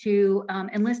 to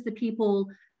enlist the people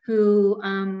who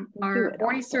are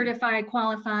already certified,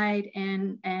 qualified,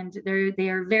 and they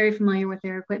are very familiar with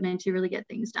their equipment to really get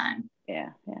things done. Yeah.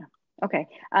 Okay.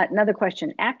 Another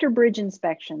question. After bridge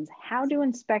inspections, how do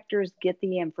inspectors get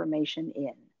the information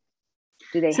in?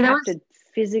 Do they have to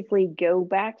physically go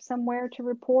back somewhere to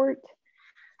report?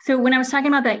 So when I was talking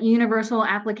about that universal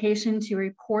application to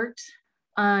report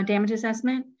damage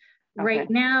assessment, right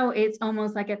now it's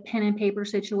almost like a pen and paper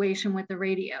situation with the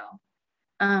radio,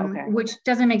 which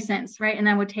doesn't make sense, right? And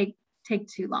that would take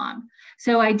too long.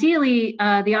 So ideally,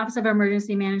 the Office of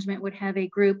Emergency Management would have a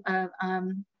group of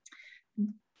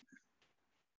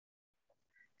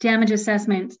damage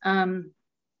assessment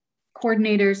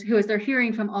coordinators who, as they're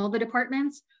hearing from all the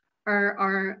departments,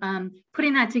 are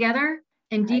putting that together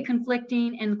and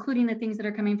deconflicting, including the things that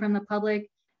are coming from the public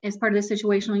as part of the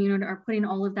situational unit, are putting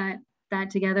all of that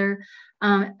together.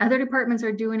 Other departments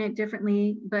are doing it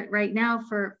differently, but right now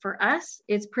for us,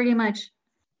 it's pretty much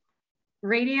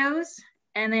radios,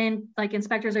 and then like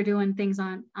inspectors are doing things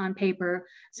on paper.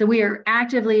 So we are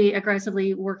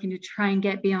aggressively working to try and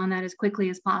get beyond that as quickly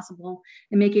as possible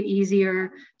and make it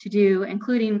easier to do,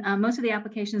 including most of the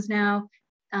applications now,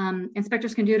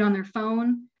 inspectors can do it on their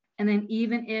phone. And then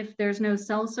even if there's no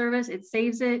cell service, it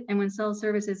saves it. And when cell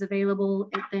service is available,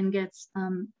 it then gets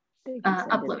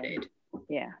uploaded.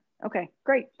 Yeah. Okay,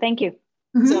 great. Thank you.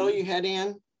 So you had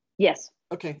Ann? Yes.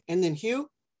 Okay. And then Hugh?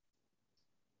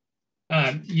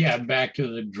 Yeah, back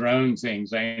to the drone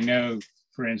things. I know,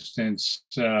 for instance,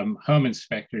 home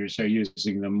inspectors are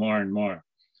using them more and more.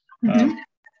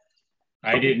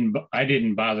 I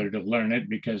didn't bother to learn it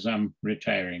because I'm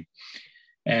retiring.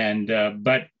 And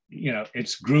but you know,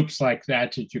 it's groups like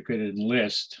that that you could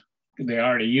enlist. They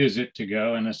already use it to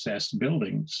go and assess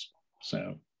buildings,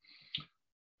 so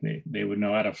they would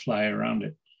know how to fly around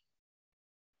it.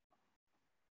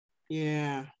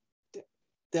 Yeah.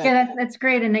 Yeah, that's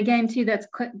great. And again, too, that's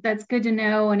good to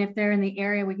know. And if they're in the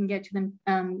area, we can get to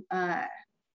them,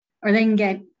 or they can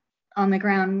get on the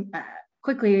ground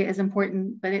quickly is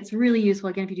important. But it's really useful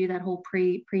again if you do that whole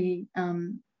pre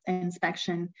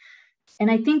inspection.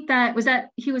 And I think was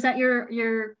that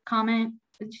your comment?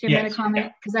 Did you have a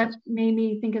comment? Because that made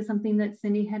me think of something that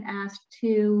Cindy had asked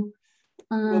too.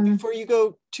 Well, before you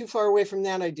go too far away from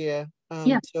that idea,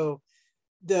 so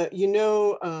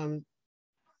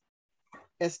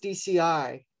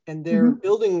SDCI and their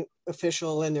building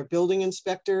official and their building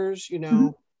inspectors, you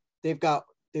know, they've got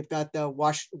the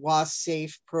WAS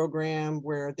Safe program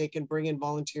where they can bring in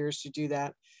volunteers to do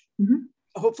that.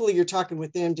 Hopefully you're talking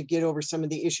with them to get over some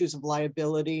of the issues of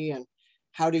liability and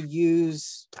how to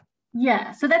use.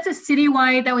 Yeah, so that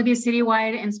would be a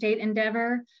citywide and state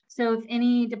endeavor. So if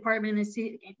any department in the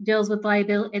city deals with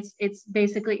liability, it's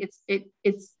basically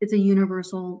it's a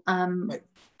universal right.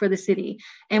 For the city.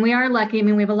 And we are lucky. I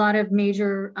mean, we have a lot of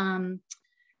major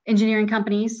engineering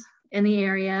companies in the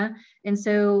area. And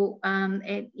so,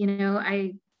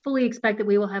 I fully expect that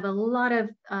we will have a lot of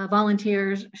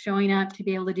volunteers showing up to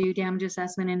be able to do damage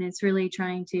assessment. And it's really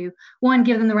trying to, one,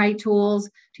 give them the right tools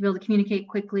to be able to communicate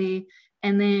quickly.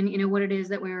 And then, what it is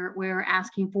that we're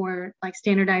asking for, like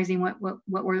standardizing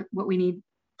what we need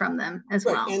from them as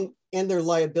right. well. And their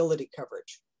liability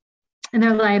coverage. And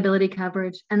their liability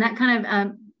coverage. And that kind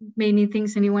of made me think,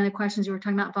 Cindy, one of the questions you were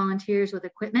talking about volunteers with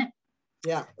equipment.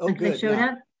 Yeah. Oh, good. They showed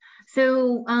up.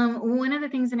 So one of the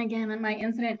things, and again, in my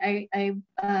incident,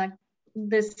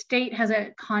 the state has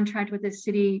a contract with the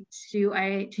city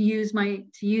to use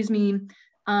me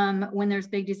when there's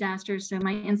big disasters. So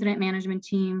my incident management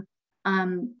team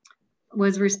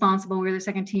was responsible. We were the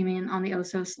second team on the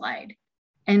OSO slide.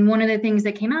 And one of the things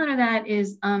that came out of that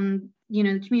is, the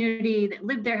community that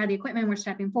lived there had the equipment. We're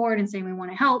stepping forward and saying we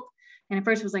want to help. And at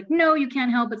first it was like, no, you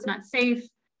can't help. It's not safe.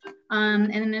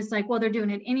 And then it's like, well, they're doing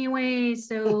it anyway,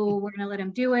 so we're going to let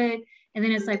them do it. And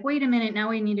then it's like, wait a minute, now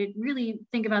we need to really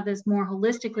think about this more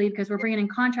holistically because we're bringing in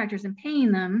contractors and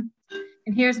paying them.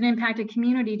 And here's an impacted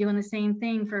community doing the same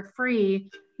thing for free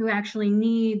who actually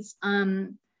needs,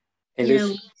 to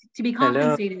be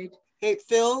compensated. Hello. Hey,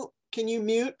 Phil, can you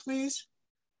mute, please?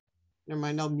 Never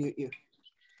mind, I'll mute you.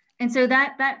 And so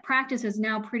that practice is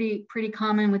now pretty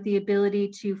common with the ability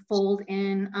to fold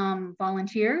in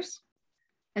volunteers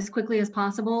as quickly as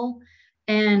possible.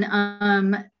 And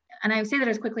I say that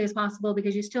as quickly as possible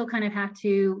because you still kind of have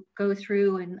to go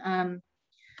through and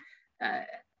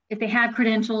if they have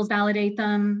credentials, validate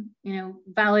them,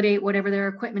 validate whatever their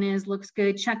equipment is, looks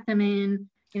good, check them in,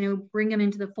 bring them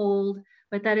into the fold.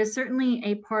 But that is certainly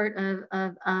a part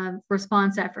of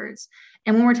response efforts.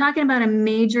 And when we're talking about a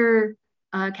major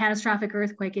catastrophic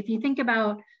earthquake, if you think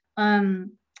about the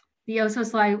OSO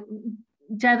slide,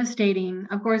 devastating.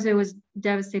 Of course, it was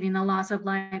devastating, the loss of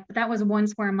life, but that was 1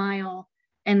 square mile.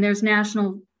 And there's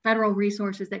federal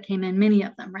resources that came in, many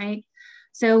of them, right?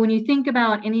 So when you think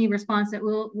about any response that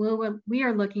we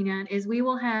are looking at is we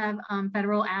will have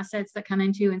federal assets that come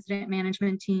into incident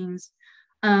management teams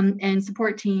and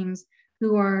support teams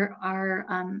who are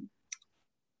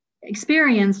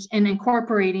experienced in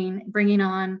incorporating, bringing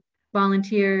on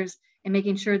volunteers and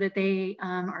making sure that they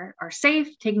are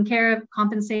safe, taken care of,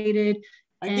 compensated.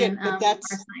 But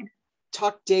that's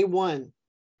talk day one.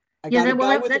 I got a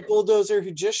guy with a bulldozer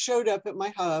who just showed up at my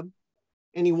hub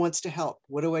and he wants to help.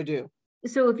 What do I do?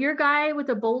 So if your guy with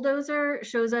a bulldozer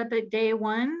shows up at day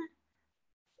one,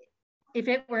 if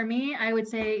it were me, I would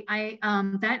say,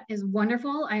 that is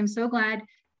wonderful. I am so glad.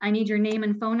 I need your name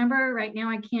and phone number. Right now,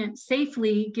 I can't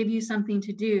safely give you something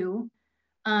to do.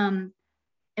 And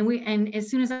as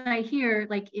soon as I hear,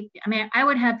 I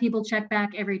would have people check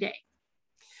back every day.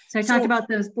 So I talked about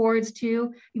those boards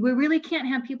too. We really can't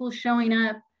have people showing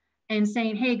up and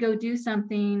saying, hey, go do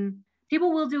something.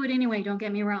 People will do it anyway, don't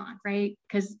get me wrong, right?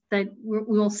 Because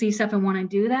we'll see stuff and want to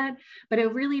do that. But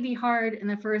it'll really be hard in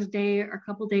the first day or a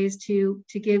couple days to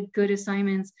give good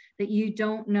assignments that you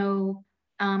don't know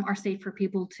are safe for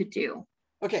people to do.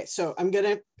 Okay, so I'm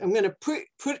gonna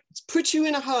put you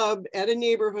in a hub at a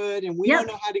neighborhood, and we don't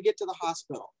know how to get to the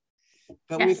hospital.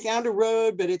 But we found a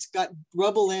road, but it's got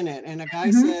rubble in it. And a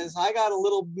guy says, I got a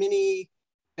little mini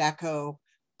backhoe.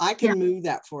 I can move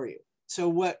that for you. So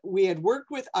what we had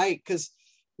worked with Ike, because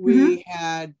we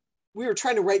had we were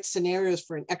trying to write scenarios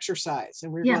for an exercise,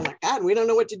 and we were going like, God, we don't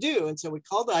know what to do. And so we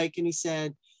called Ike, and he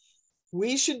said,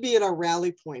 we should be at our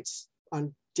rally points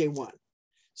on day one.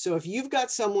 So if you've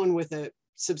got someone with a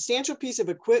substantial piece of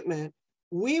equipment,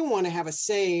 we want to have a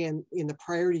say in the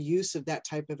priority use of that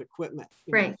type of equipment.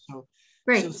 Right. So,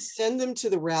 right. So send them to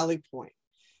the rally point.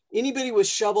 Anybody with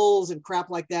shovels and crap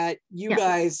like that, you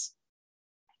guys,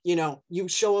 you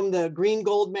show them the green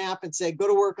gold map and say, go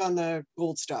to work on the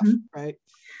gold stuff, right?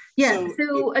 Yeah.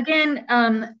 So again,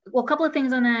 well, a couple of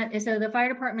things on that. So the fire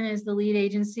department is the lead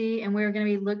agency, and we're going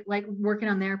to be working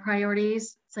on their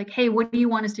priorities. It's like, hey, what do you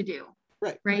want us to do?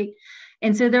 Right. Right.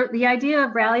 And so the idea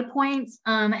of rally points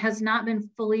has not been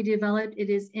fully developed. It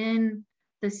is in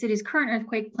the city's current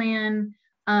earthquake plan,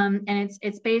 and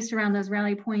it's based around those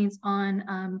rally points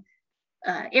on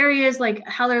areas like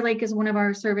Howler Lake is one of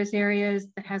our service areas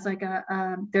that has like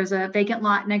there's a vacant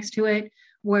lot next to it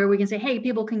where we can say, hey,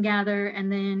 people can gather,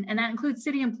 and that includes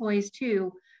city employees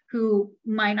too, who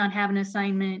might not have an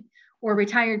assignment, or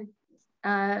retired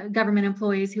government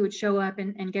employees who would show up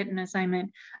and get an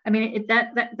assignment. I mean,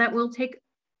 that will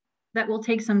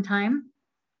take some time.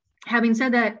 Having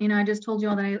said that, I just told you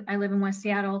all that I live in West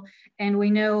Seattle, and we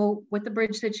know what the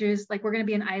bridge ditch is like. We're going to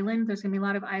be an island. There's going to be a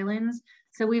lot of islands.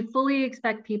 So we fully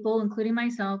expect people, including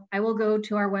myself, I will go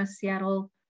to our West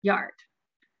Seattle yard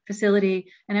facility,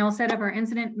 and I will set up our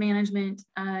incident management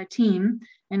team,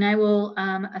 and I will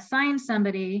assign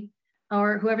somebody,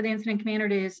 or whoever the incident commander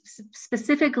is,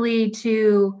 specifically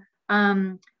to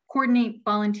coordinate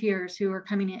volunteers who are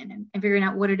coming in and figuring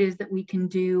out what it is that we can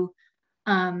do,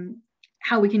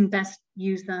 how we can best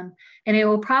use them. And it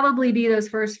will probably be those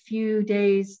first few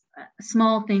days,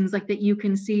 small things like that you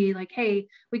can see, like, hey,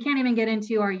 we can't even get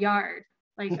into our yard,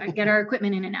 like get our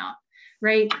equipment in and out,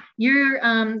 right?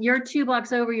 You're 2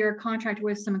 blocks over, you're a contractor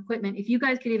with some equipment. If you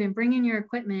guys could even bring in your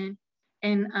equipment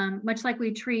and much like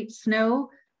we treat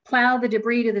snow, plow the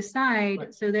debris to the side,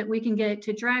 right, so that we can get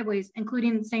to driveways,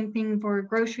 including the same thing for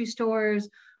grocery stores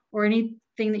or anything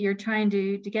that you're trying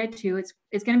to get to.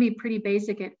 It's going to be pretty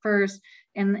basic at first.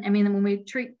 And I mean, when we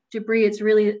treat debris, it's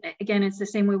really, again, it's the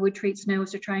same way we treat snow,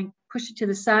 is to try and push it to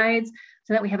the sides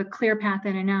so that we have a clear path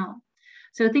in and out.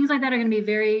 So things like that are going to be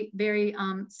very, very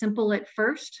simple at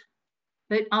first,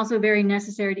 but also very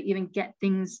necessary to even get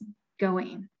things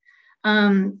going.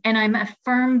 And I'm a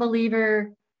firm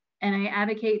believer, and I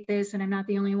advocate this, and I'm not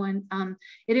the only one.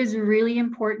 It is really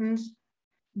important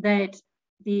that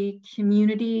the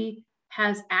community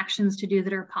has actions to do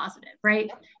that are positive,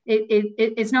 right?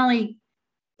 It's not only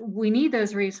we need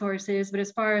those resources, but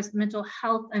as far as mental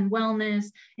health and wellness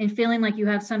and feeling like you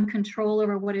have some control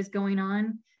over what is going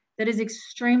on, that is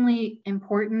extremely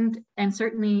important. And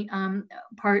certainly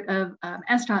part of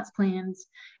SDOT's plans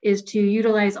is to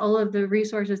utilize all of the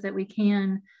resources that we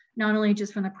can, not only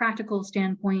just from the practical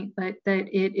standpoint, but that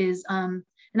it is, and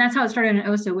that's how it started in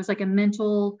OSA. It was like a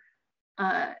mental,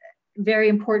 very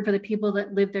important for the people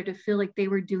that lived there to feel like they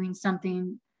were doing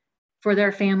something for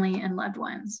their family and loved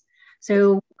ones.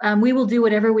 So we will do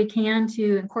whatever we can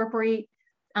to incorporate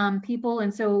people.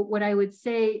 And so what I would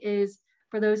say is,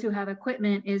 for those who have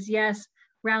equipment, is yes,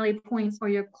 rally points or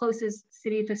your closest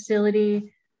city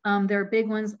facility. There are big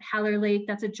ones. Howler Lake,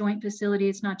 that's a joint facility.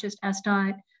 It's not just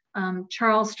SDOT.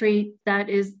 Charles Street, that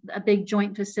is a big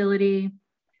joint facility.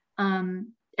 And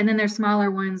then there's smaller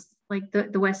ones like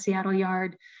the West Seattle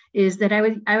yard. Is that I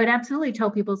would absolutely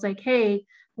tell people, it's like, hey,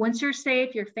 once you're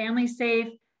safe, your family's safe,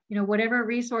 whatever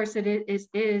resource it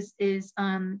is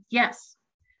yes,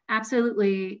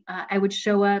 absolutely. I would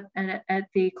show up at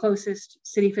the closest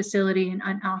city facility and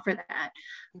offer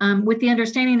that, with the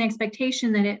understanding and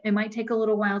expectation that it might take a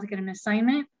little while to get an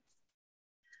assignment,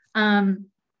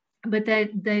 but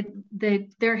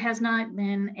that there has not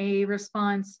been a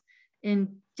response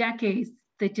in decades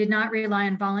that did not rely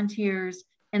on volunteers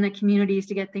and the communities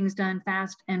to get things done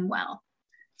fast and well.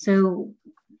 So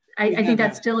I think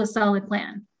that's still a solid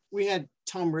plan. We had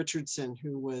Tom Richardson,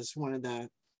 who was one of the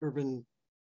urban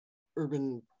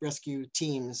rescue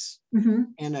teams,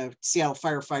 and a Seattle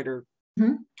firefighter,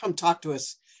 come talk to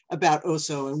us about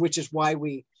OSO, and which is why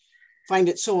we find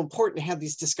it so important to have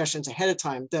these discussions ahead of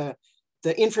time. The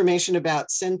information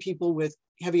about send people with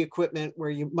heavy equipment where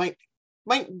you might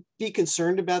be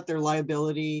concerned about their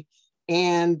liability,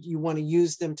 and you want to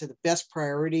use them to the best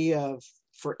priority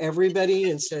for everybody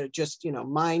instead of just,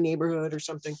 my neighborhood or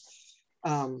something.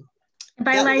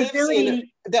 By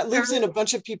liability, that lives in a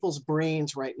bunch of people's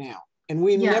brains right now. And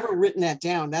we've never written that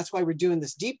down. That's why we're doing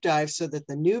this deep dive, so that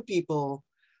the new people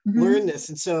learn this.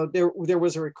 And so there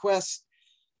was a request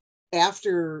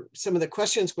after some of the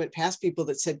questions went past people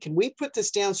that said, can we put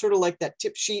this down sort of like that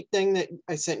tip sheet thing that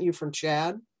I sent you from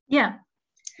Chad? Yeah.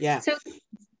 Yeah. So,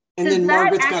 and then that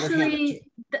Margaret's got her hand up too.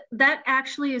 that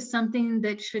actually is something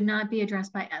that should not be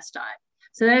addressed by SDOT.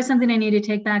 So that is something I need to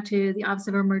take back to the Office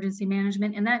of Emergency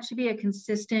Management, and that should be a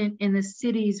consistent in the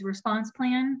city's response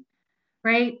plan,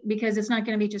 right? Because it's not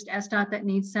going to be just SDOT that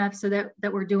needs stuff, so that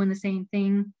we're doing the same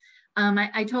thing.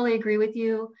 I totally agree with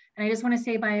you. And I just want to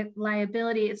say, by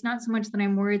liability, it's not so much that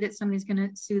I'm worried that somebody's going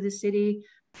to sue the city.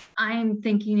 I'm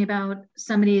thinking about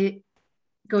somebody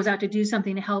goes out to do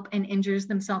something to help and injures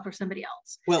themselves or somebody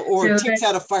else. Well, or takes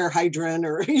out a fire hydrant,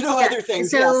 or other things.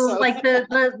 So like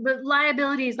the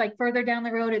liability is like further down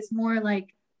the road. It's more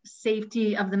like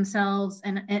safety of themselves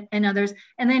and others,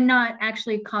 and then not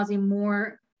actually causing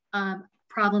more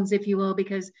problems, if you will,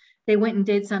 because they went and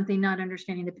did something not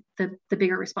understanding the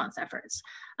bigger response efforts.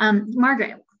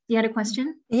 Margaret, you had a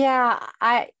question? Yeah,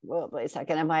 well, wait a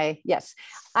second. Yes,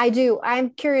 I do.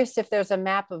 I'm curious if there's a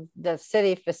map of the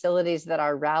city facilities that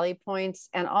are rally points,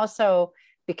 and also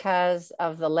because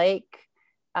of the lake,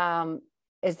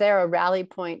 is there a rally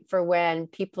point for when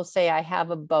people say, I have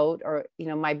a boat, or,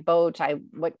 my boat,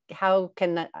 how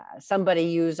can somebody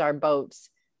use our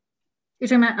boats? You're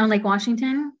talking about on Lake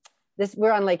Washington?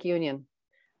 We're on Lake Union.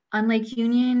 On Lake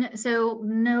Union. So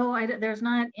no, there's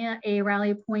not a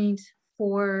rally point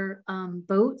for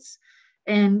boats.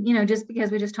 And, just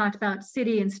because we just talked about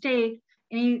city and state,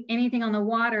 anything on the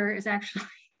water is actually,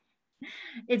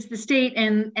 it's the state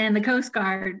and the Coast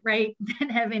Guard, right,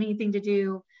 that have anything to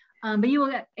do. But you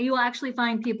will actually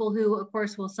find people who, of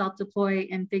course, will self-deploy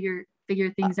and figure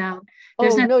things out.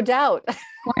 There's no doubt.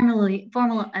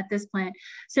 formal at this point.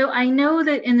 So I know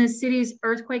that in the city's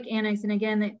earthquake annex, and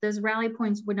again, that those rally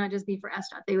points would not just be for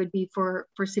SDOT, they would be for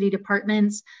city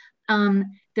departments.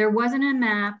 There wasn't a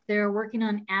map. They're working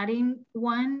on adding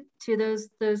one to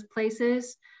those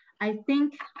places. I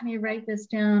think, let me write this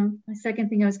down. The second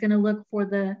thing I was going to look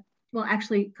for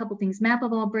actually a couple things: map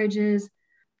of all bridges,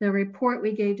 the report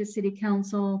we gave to City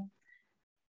Council.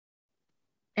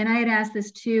 And I had asked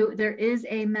this too. There is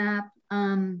a map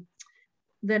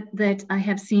that I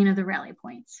have seen of the rally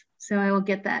points. So I will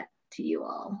get that to you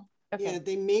all. Okay. Yeah,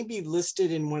 they may be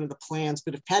listed in one of the plans,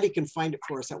 but if Patty can find it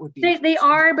for us, that would be. They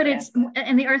are, but it's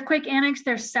in the earthquake annex,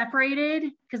 they're separated,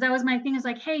 because that was my thing, is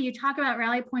like, hey, you talk about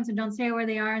rally points and don't say where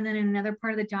they are. And then in another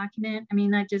part of the document,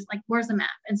 that just like, where's the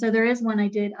map? And so there is one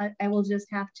I will just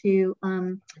have to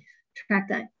track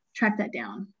that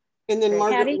down. And then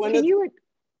Margaret, Patty,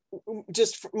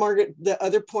 Margaret, the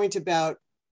other point about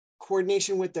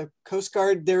coordination with the Coast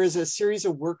Guard, there is a series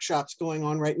of workshops going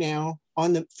on right now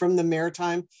from the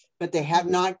maritime, but they have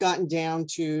not gotten down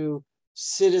to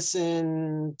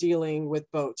citizen dealing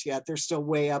with boats yet. They're still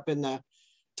way up in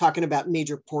talking about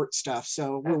major port stuff.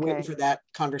 So we're waiting for that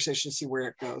conversation to see where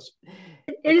it goes.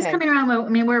 It is coming around.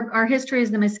 Our history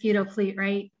is the mosquito fleet,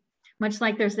 right? Much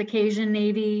like there's the Cajun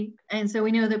Navy. And so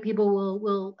we know that people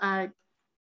will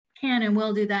can and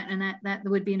will do that, and that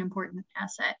would be an important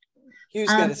asset. Hugh's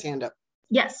got his hand up.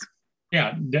 Yes.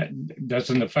 Yeah,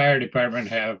 doesn't the fire department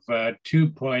have 2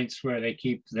 points where they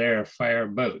keep their fire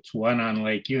boats? One on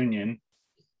Lake Union,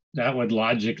 that would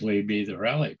logically be the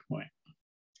rally point.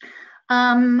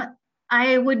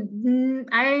 I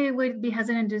would be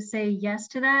hesitant to say yes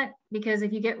to that, because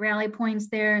if you get rally points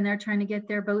there and they're trying to get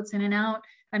their boats in and out,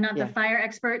 I'm not the fire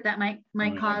expert, that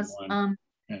might cause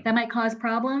that might cause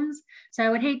problems. So I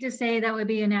would hate to say that would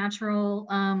be a natural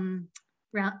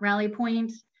rally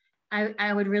point.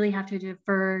 I would really have to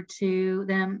defer to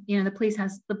them.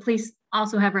 The police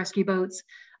also have rescue boats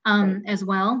as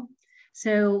well.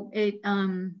 So it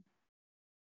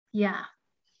yeah.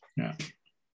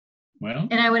 Well,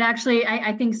 and I would actually,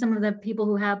 I think some of the people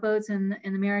who have boats and the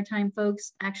maritime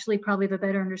folks actually probably have a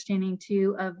better understanding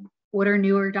too of what are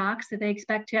newer docks that they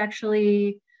expect to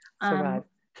actually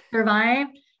survive,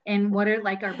 and what are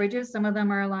like our bridges. Some of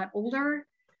them are a lot older,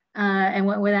 and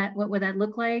what would that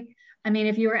look like?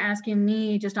 If you were asking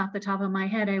me just off the top of my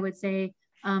head, I would say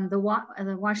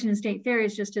the Washington State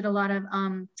Ferries just did a lot of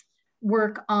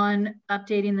work on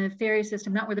updating the ferry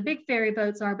system, not where the big ferry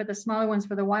boats are, but the smaller ones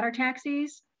for the water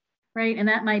taxis, right? And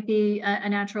that might be a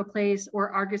natural place,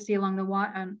 or Argosy along the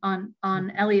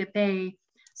on Elliott Bay.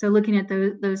 So looking at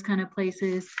those kind of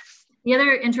places. The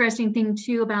other interesting thing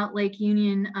too about Lake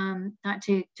Union, not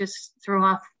to just throw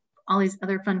off all these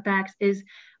other fun facts, is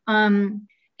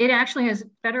it actually has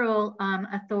federal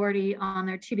authority on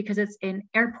there too, because it's an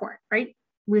airport, right?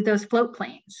 With those float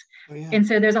planes. Oh, yeah. And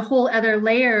so there's a whole other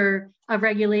layer of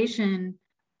regulation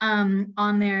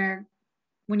on there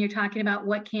when you're talking about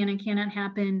what can and cannot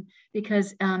happen,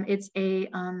 because it's a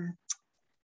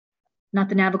not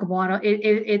the navigable water.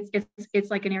 It's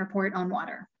like an airport on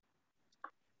water.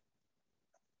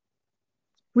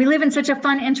 We live in such a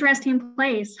fun, interesting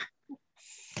place.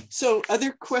 So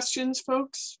other questions,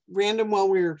 folks? Random while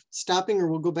we're stopping, or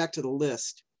we'll go back to the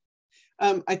list.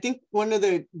 I think one of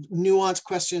the nuanced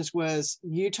questions was,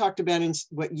 you talked about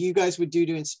what you guys would do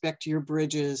to inspect your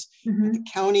bridges. Mm-hmm. The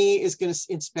county is going to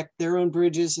inspect their own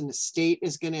bridges and the state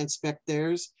is going to inspect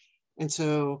theirs. And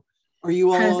so are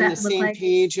you all on the same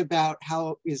page about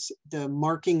how is the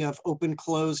marking of open,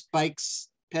 closed bikes,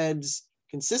 peds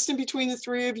consistent between the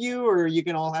three of you, or you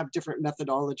can all have different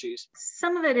methodologies?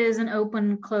 Some of it is an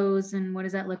open, close, and what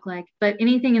does that look like? But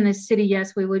anything in the city,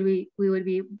 yes, we would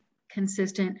be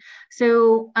consistent.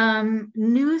 So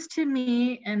news to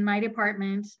me and my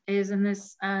department is in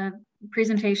this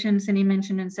presentation Cindy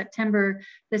mentioned in September,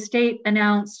 the state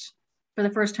announced for the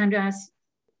first time to us,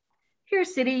 here,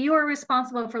 city, you are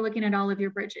responsible for looking at all of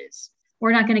your bridges.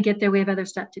 We're not going to get there. We have other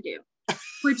stuff to do,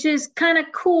 which is kind of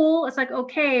cool. It's like,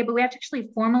 okay, but we have to actually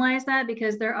formalize that,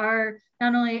 because there are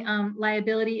not only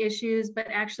liability issues, but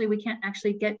actually we can't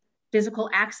actually get physical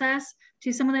access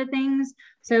to some of the things.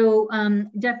 So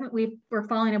definitely we're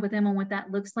following up with them on what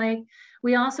that looks like.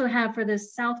 We also have for the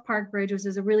South Park Bridge, which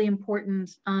is a really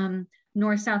important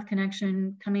north-south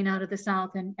connection coming out of the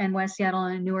South and West Seattle,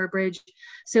 and a newer bridge.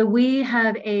 So we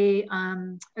have a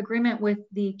agreement with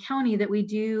the county that we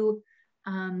do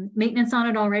maintenance on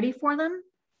it already for them.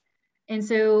 And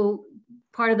so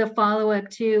part of the follow-up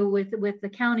too with the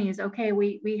county is, okay,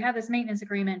 we have this maintenance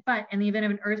agreement, but in the event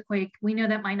of an earthquake, we know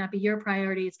that might not be your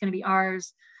priority, it's going to be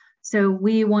ours. So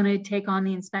we want to take on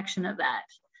the inspection of that.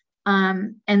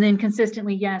 And then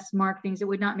consistently, yes, mark things. It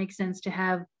would not make sense to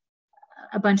have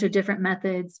a bunch of different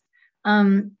methods.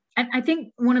 And I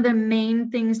think one of the main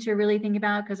things to really think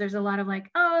about, because there's a lot of like,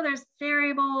 oh, there's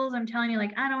variables. I'm telling you,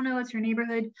 like, I don't know, it's your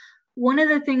neighborhood. One of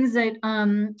the things that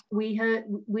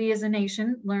we as a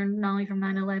nation learned not only from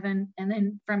 9/11 and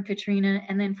then from Katrina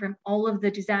and then from all of the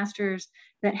disasters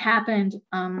that happened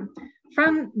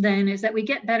from then is that we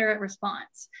get better at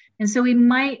response. And so we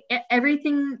might, every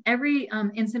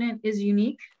incident is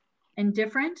unique and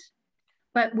different,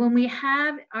 but when we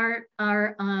have our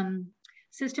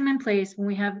system in place, when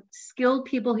we have skilled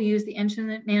people who use the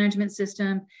incident management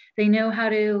system, they know how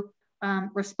to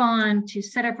respond, to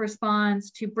set up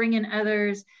response, to bring in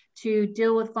others, to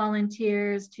deal with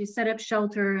volunteers, to set up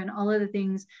shelter and all of the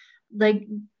things. Like,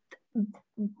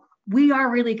 we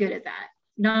are really good at that,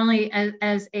 not only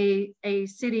as a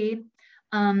city,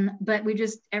 but we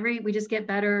just get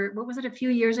better. What was it, a few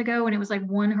years ago when it was like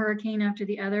one hurricane after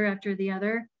the other after the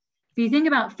other? If you think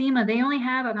about FEMA, they only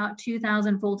have about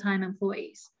 2,000 full-time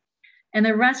employees. And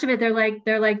the rest of it, they're like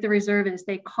the reservists.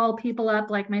 They call people up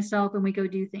like myself and we go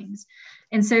do things.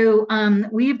 And so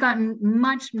we've gotten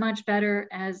much, much better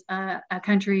as a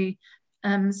country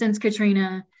since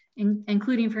Katrina,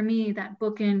 including for me, that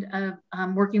bookend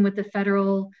of working with the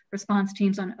federal response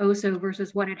teams on OSO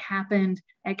versus what had happened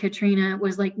at Katrina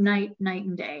was like night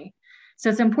and day. So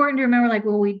it's important to remember, like,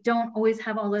 well, we don't always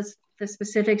have all the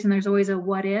specifics and there's always a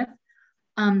what if.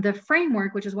 The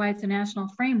framework, which is why it's a national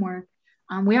framework,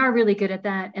 we are really good at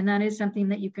that. And that is something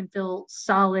that you can feel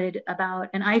solid about.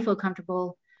 And I feel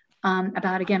comfortable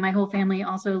about. Again, my whole family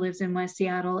also lives in West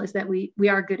Seattle, is that we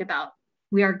are good at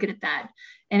that.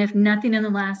 And if nothing in the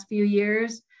last few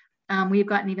years, we've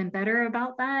gotten even better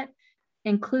about that,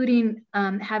 including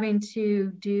having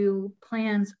to do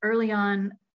plans early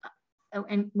on.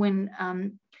 And when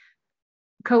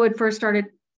COVID first started,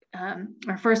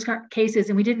 our first cases,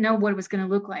 and we didn't know what it was going to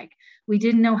look like. We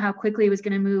didn't know how quickly it was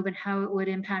going to move and how it would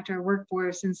impact our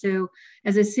workforce. And so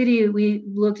as a city, we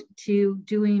looked to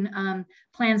doing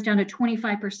plans down to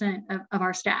 25% of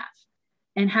our staff.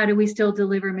 And how do we still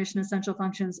deliver mission essential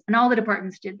functions? And all the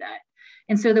departments did that.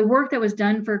 And so the work that was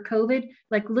done for COVID,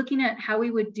 like looking at how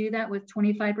we would do that with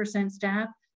 25% staff,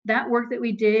 that work that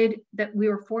we did, that we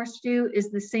were forced to do,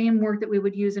 is the same work that we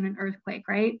would use in an earthquake,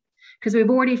 right? Because we've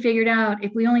already figured out,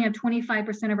 if we only have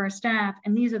 25% of our staff,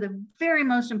 and these are the very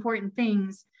most important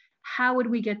things, how would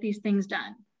we get these things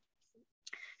done?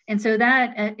 And so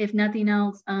that, if nothing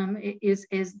else,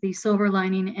 is the silver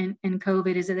lining in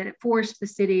COVID, is that it forced the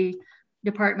city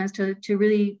departments to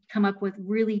really come up with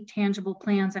really tangible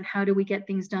plans on how do we get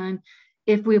things done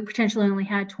if we potentially only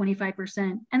had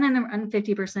 25%, and then there were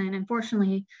 50%.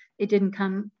 Unfortunately, it didn't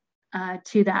come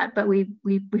to that, but we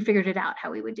figured it out how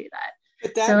we would do that.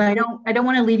 So I don't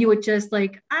want to leave you with just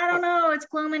like, I don't know, it's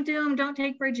gloom and doom, don't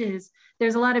take bridges.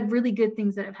 There's a lot of really good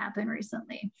things that have happened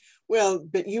recently. Well,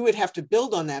 but you would have to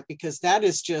build on that, because that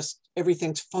is just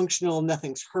everything's functional,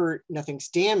 nothing's hurt, nothing's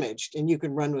damaged, and you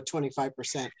can run with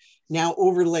 25%. Now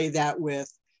overlay that with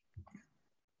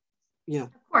you know,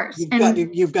 Of course.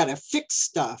 you've got to fix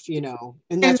stuff, you know,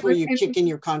 and that's where you kick in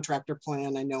your contractor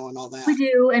plan, I know, and all that. We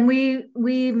do, and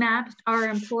we mapped our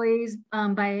employees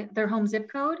by their home zip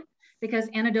code, because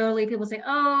anecdotally people say,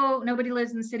 oh, nobody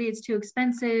lives in the city, it's too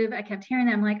expensive. I kept hearing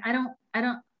that. I'm like, I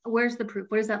don't, where's the proof?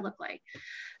 What does that look like?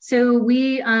 So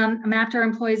we mapped our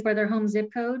employees by their home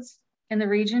zip codes in the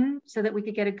region, so that we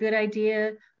could get a good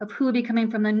idea of who would be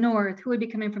coming from the north, who would be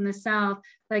coming from the south,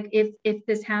 like if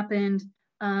this happened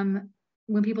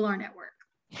when people aren't at work.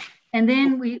 And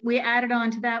then we added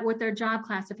on to that what their job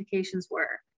classifications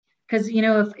were. Because, you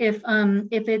know, if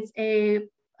it's a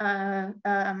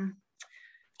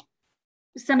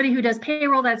somebody who does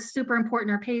payroll, that's super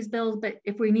important, or pays bills. But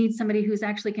if we need somebody who's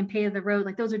actually can pay the road,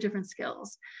 like those are different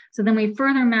skills. So then we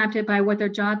further mapped it by what their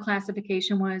job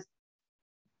classification was,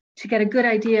 to get a good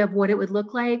idea of what it would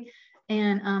look like.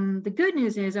 And the good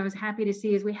news is, I was happy to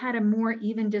see, is we had a more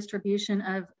even distribution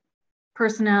of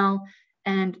personnel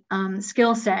and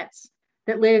skill sets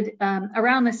that lived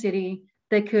around the city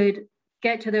that could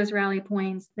get to those rally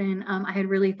points than I had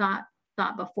really thought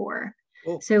before.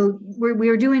 Cool. So we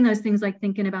were doing those things, like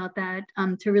thinking about that,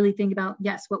 to really think about,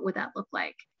 yes, what would that look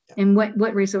like? Yeah. And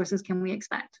what resources can we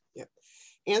expect? Yeah.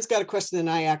 Anne's got a question, and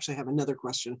I actually have another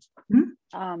question.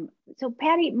 Mm-hmm. So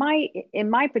Patty, in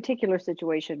my particular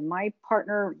situation, my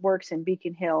partner works in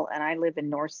Beacon Hill and I live in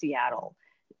North Seattle.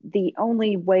 The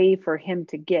only way for him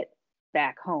to get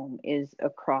back home is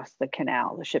across the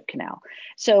canal, the ship canal.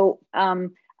 So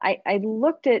I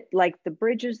looked at like the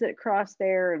bridges that cross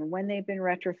there and when they've been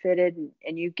retrofitted,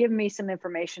 and you've given me some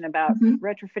information about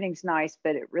retrofitting's nice,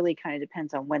 but it really kind of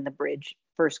depends on when the bridge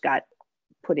first got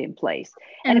put in place.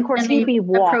 And of course, he'd be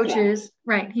walking. Approaches,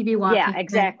 right? He'd be walking. Yeah,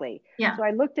 exactly. Yeah. So I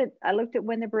looked at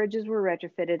when the bridges were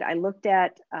retrofitted. I looked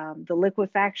at the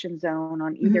liquefaction zone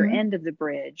on either end of the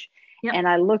bridge, and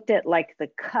I looked at like the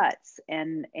cuts,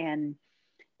 and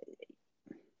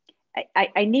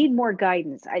I need more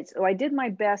guidance. So I did my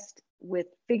best with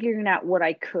figuring out what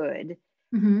I could,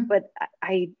 but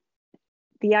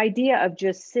the idea of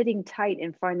just sitting tight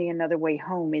and finding another way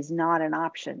home is not an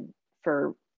option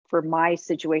for my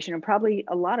situation, and probably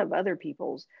a lot of other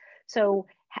people's. So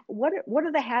what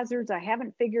are the hazards I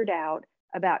haven't figured out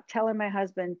about telling my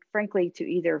husband, frankly, to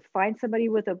either find somebody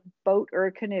with a boat or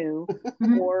a canoe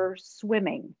or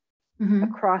swimming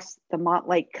across the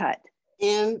Montlake Cut?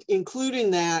 And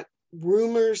including that,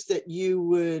 rumors that you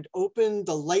would open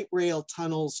the light rail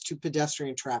tunnels to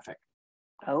pedestrian traffic.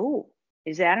 Oh,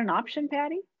 is that an option,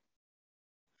 Patty?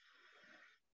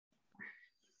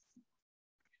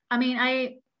 I mean,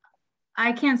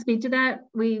 I can't speak to that.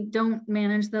 We don't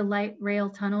manage the light rail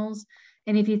tunnels.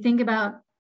 And if you think about,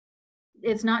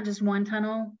 it's not just one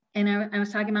tunnel. And I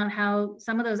was talking about how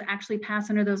some of those actually pass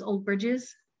under those old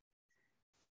bridges.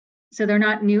 So they're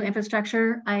not new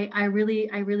infrastructure. I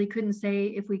really couldn't say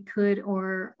if we could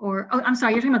or oh, I'm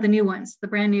sorry, you're talking about the new ones, the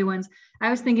brand new ones. I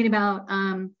was thinking about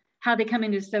how they come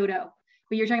into DeSoto,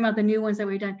 but you're talking about the new ones that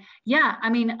we've done. Yeah, I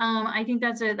mean, I think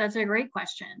that's a great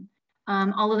question.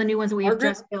 All of the new ones that we have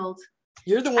just built.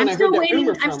 You're the one I heard that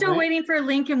rumor from, I'm still right? waiting for a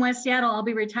link in West Seattle. I'll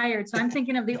be retired. So I'm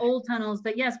thinking of the old tunnels,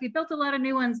 but yes, we built a lot of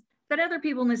new ones that other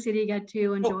people in the city get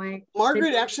to enjoy. Well,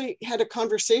 Margaret actually had a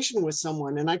conversation with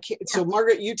someone, and I can't, so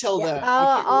Margaret, you tell the.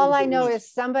 All I know is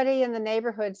somebody in the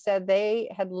neighborhood said they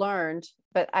had learned,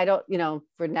 but I don't, you know,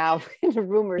 for now in the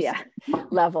rumors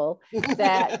level,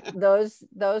 that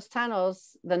those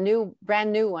tunnels, the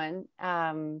brand new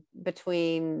one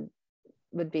between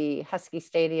would be Husky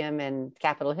Stadium and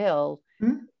Capitol Hill,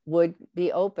 would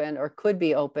be open or could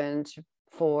be opened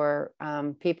for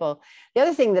people. The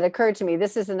other thing that occurred to me,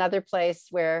 this is another place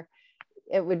where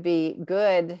it would be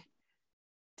good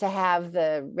to have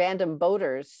the random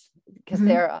boaters, because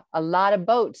there are a lot of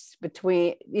boats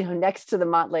between, you know, next to the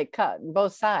Montlake Cut,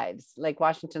 both sides, Lake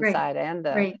Washington side and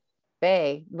the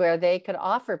bay, where they could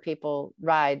offer people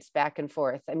rides back and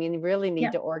forth. I mean, you really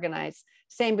need to organize.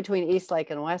 Same between East Lake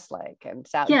and West Lake and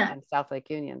South Lake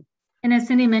Union. And as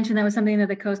Cindy mentioned, that was something that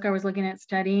the Coast Guard was looking at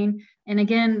studying. And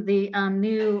again, the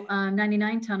new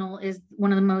 99 tunnel is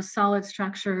one of the most solid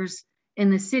structures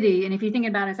in the city. And if you think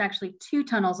about it, it's actually two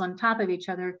tunnels on top of each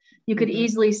other. You could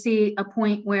easily see a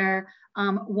point where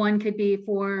one could be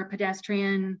for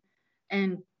pedestrian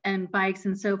and bikes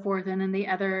and so forth. And then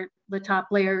the top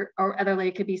layer or other layer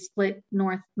could be split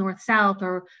north-south,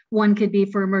 or one could be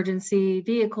for emergency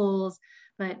vehicles.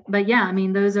 But yeah, I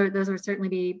mean, those are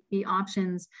certainly be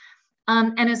options.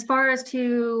 And as far as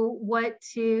to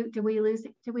did we lose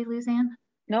Anne?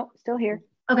 No, still here.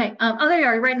 Okay. Oh, there you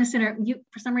are, right in the center.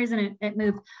 For some reason it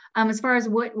moved. As far as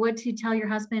what to tell your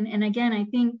husband. And again, I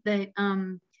think that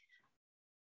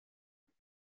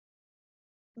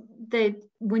that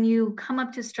when you come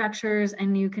up to structures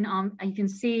and you can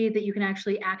see that you can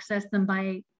actually access them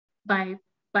by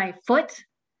foot.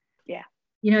 Yeah.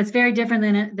 You know, it's very different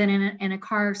than in a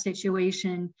car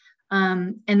situation.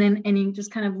 And you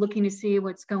just kind of looking to see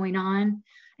what's going on.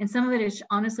 And some of it is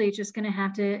honestly, it's just going to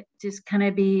have to just kind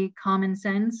of be common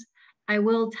sense. I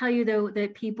will tell you though,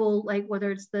 that people, like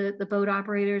whether it's the boat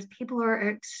operators, people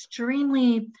are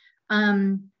extremely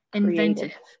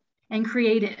inventive and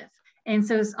creative. And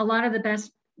so a lot of the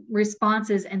best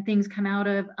responses and things come out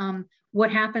of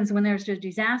what happens when there's a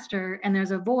disaster and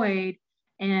there's a void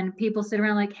and people sit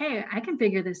around like, hey, I can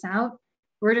figure this out.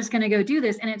 We're just going to go do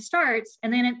this. And it starts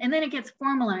and then it gets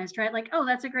formalized, right? Like, oh,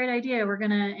 that's a great idea. We're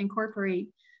going to incorporate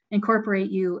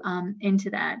you into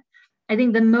that. I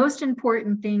think the most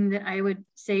important thing that I would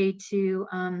say to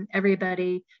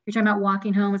everybody, you're talking about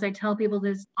walking home, as I tell people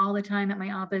this all the time at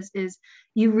my office, is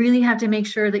you really have to make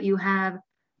sure that you have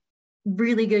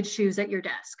really good shoes at your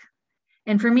desk.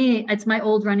 And for me, it's my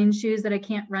old running shoes that I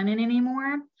can't run in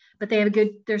anymore, but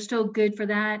they're still good for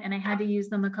that. And I had to use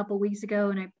them a couple of weeks ago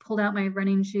and I pulled out my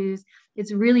running shoes.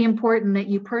 It's really important that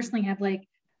you personally have like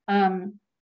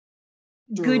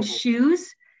good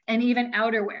shoes and even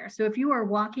outerwear. So if you are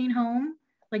walking home,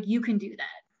 like you can do that.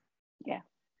 Yeah.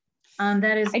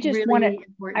 That is really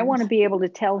important. I want to be able to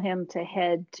tell him to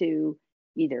head to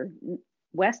either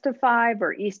west of 5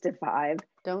 or east of 5.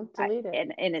 Don't delete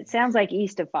it. And it sounds like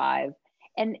east of 5.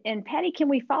 And Patty, can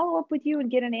we follow up with you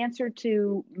and get an answer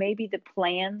to maybe the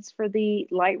plans for the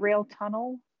light rail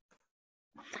tunnel?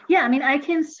 Yeah, I mean, I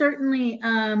can certainly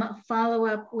follow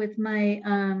up with my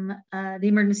the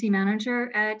emergency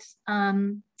manager at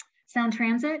Sound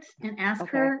Transit and ask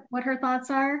her what her thoughts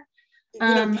are. You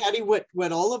know, Patty,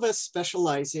 what all of us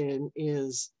specialize in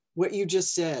is what you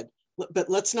just said. But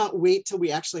let's not wait till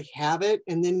we actually have it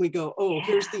and then we go, oh,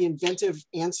 here's the inventive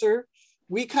answer.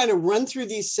 We kind of run through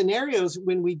these scenarios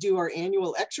when we do our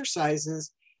annual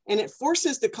exercises, and it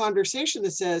forces the conversation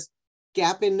that says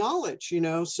gap in knowledge, you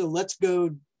know, so let's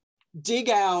go dig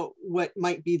out what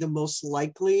might be the most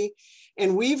likely.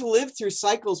 And we've lived through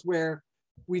cycles where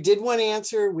we did one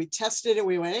answer, we tested it,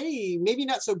 we went, hey, maybe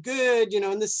not so good, you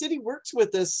know, and the city works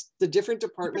with us, the different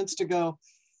departments to go,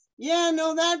 yeah,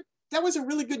 no, that was a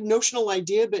really good notional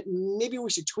idea, but maybe we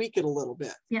should tweak it a little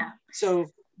bit. Yeah. So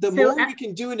the more we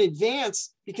can do in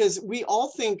advance, because we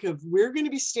all think of, we're going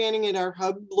to be standing at our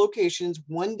hub locations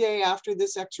one day after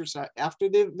this exercise, after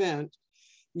the event,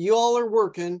 you all are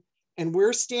working and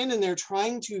we're standing there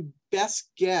trying to best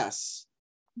guess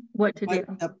what to do.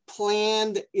 The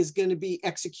plan is going to be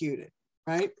executed,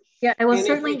 right? Yeah, I will and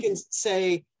certainly. If we can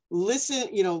say,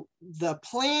 listen, you know, the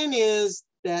plan is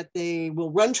that they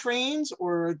will run trains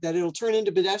or that it'll turn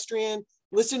into pedestrian,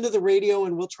 listen to the radio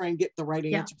and we'll try and get the right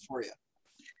answer for you.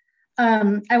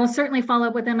 I will certainly follow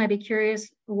up with them. I'd be curious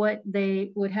what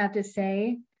they would have to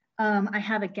say. I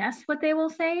have a guess what they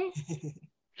will say.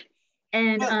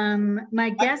 And my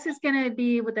guess is going to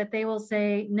be that they will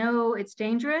say, no, it's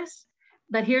dangerous,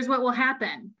 but here's what will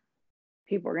happen.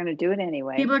 People are going to do it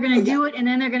anyway. People are going to do it. And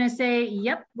then they're going to say,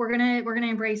 yep, we're going to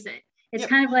embrace it. It's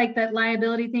kind of like that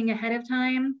liability thing ahead of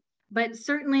time, but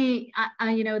certainly,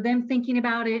 you know, them thinking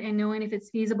about it and knowing if it's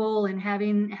feasible and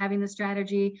having the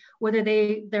strategy, whether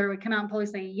they would come out and probably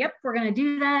say, yep, we're going to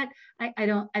do that. I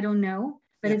don't know,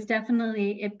 but it's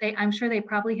definitely, I'm sure they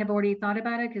probably have already thought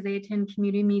about it because they attend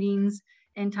community meetings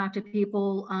and talk to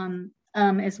people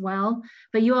as well.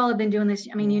 But you all have been doing this.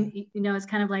 I mean, you know, it's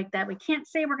kind of like that. We can't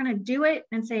say we're going to do it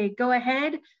and say, go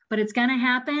ahead, but it's going to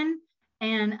happen.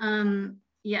 And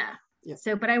yeah.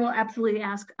 So, but I will absolutely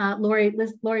ask Lori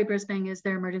Brisbane is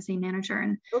their emergency manager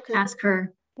and ask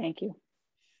her. Thank you.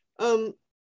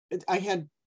 I had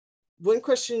one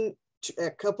question,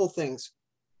 a couple things.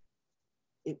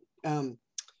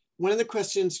 One of the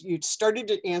questions you started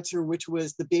to answer, which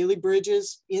was the Bailey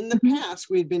bridges. In the past,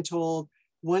 we had been told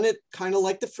one, it kind of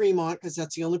like the Fremont, because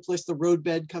that's the only place the road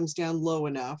bed comes down low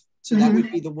enough. So that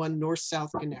would be the one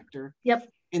north-south connector. Yep.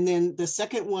 And then the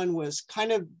second one was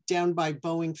kind of down by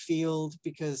Boeing Field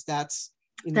because that's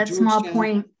in that small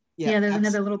point. Yeah, there's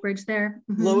another little bridge there.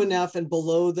 Low enough and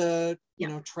below the you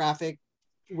know traffic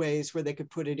ways where they could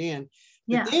put it in.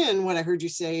 But then what I heard you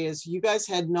say is you guys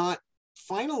had not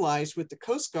finalized with the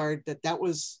Coast Guard that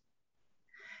was.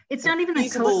 It's not even the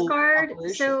Coast Guard.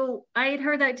 Operation. So I had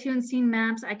heard that too and seen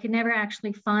maps. I could never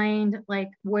actually find like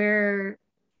what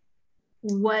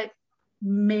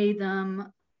made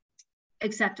them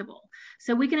acceptable.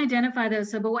 So we can identify those.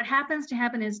 So, but what happens to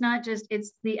happen is not just,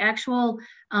 it's the actual,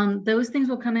 those things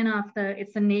will come in off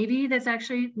it's the Navy that's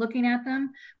actually looking at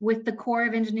them with the Corps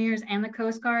of Engineers and the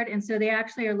Coast Guard. And so they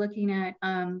actually are looking at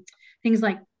things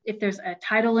like if there's a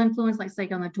tidal influence,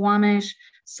 like on the Duwamish,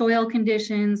 soil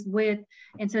conditions,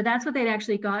 and so that's what they'd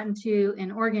actually gotten to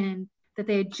in Oregon, that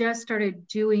they had just started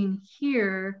doing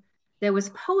here, that was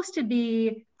supposed to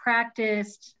be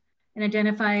practiced and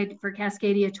identified for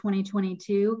Cascadia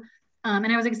 2022. And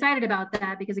I was excited about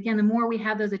that because, again, the more we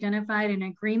have those identified in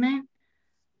agreement,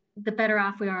 the better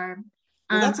off we are.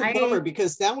 Well, that's a bummer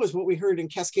because that was what we heard in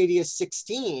Cascadia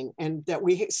 16, and that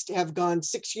we have gone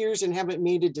 6 years and haven't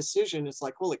made a decision. It's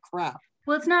like, holy crap.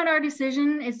 Well, it's not our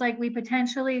decision. It's like we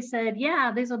potentially said,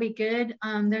 yeah, these will be good.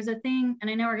 There's a thing, and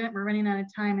I know we're running out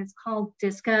of time. It's called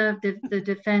DISCA, the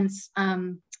Defense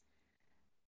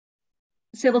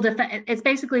Civil Defense. It's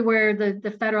basically where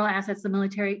the federal assets, the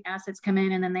military assets come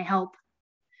in, and then they help.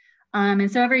 And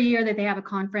so every year that they have a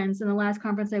conference, and the last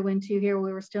conference I went to here,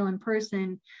 we were still in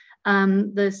person. I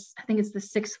think it's the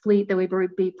 6th Fleet that we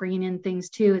would be bringing in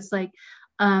things too. It's like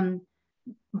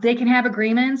they can have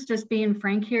agreements, just being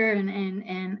frank here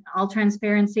and all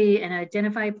transparency, and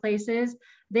identify places.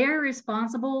 They're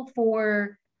responsible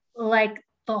for like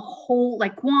the whole,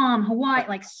 like Guam, Hawaii,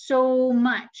 like so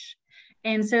much.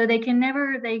 And so they can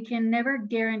never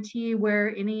guarantee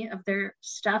where any of their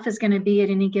stuff is going to be at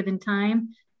any given time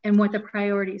and what the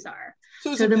priorities are.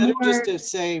 So is it better just to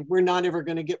say we're not ever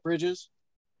going to get bridges?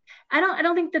 I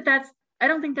don't think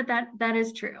that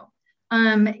is true.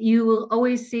 You will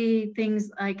always see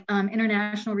things like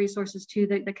international resources too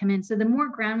that come in. So the more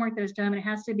groundwork that is done, it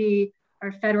has to be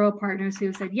our federal partners who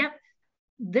have said, yep,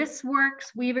 this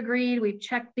works. We've agreed. We've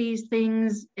checked these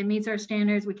things. It meets our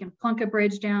standards. We can plunk a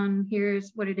bridge down.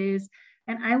 Here's what it is.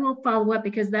 And I will follow up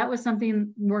because that was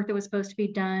work that was supposed to be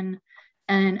done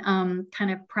and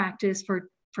kind of practice for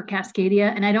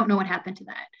Cascadia. And I don't know what happened to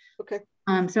that. Okay.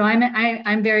 So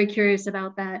I'm very curious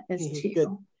about that as too.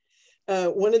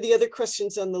 Good. One of the other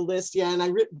questions on the list, yeah, and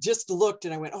I just looked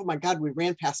and I went, oh my God, we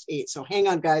ran past 8. So hang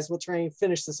on, guys, we'll try and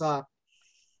finish this off.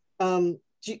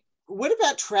 What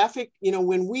about traffic? You know,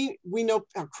 when we know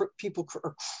people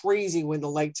are crazy when the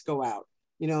lights go out.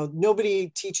 You know,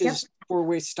 nobody teaches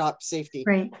four-way stop safety.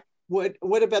 Right.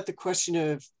 What about the question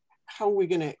of how are we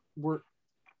going to work?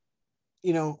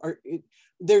 You know,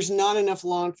 there's not enough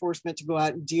law enforcement to go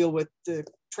out and deal with the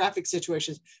traffic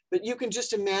situations, but you can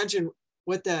just imagine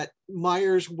what that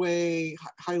Myers Way,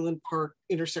 Highland Park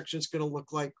intersection is going to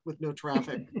look like with no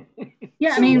traffic.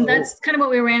 Yeah, I mean, that's kind of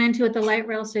what we ran into with the light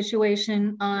rail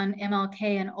situation on MLK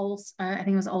and Olson, I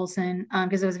think it was Olson,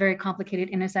 because it was a very complicated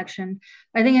intersection.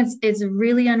 I think it's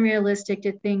really unrealistic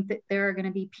to think that there are going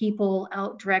to be people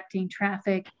out directing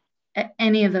traffic at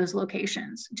any of those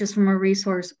locations, just from a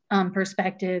resource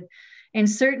perspective. And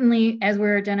certainly as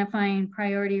we're identifying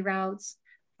priority routes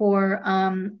for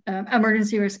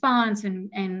emergency response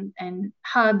and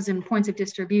hubs and points of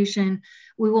distribution,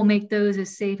 we will make those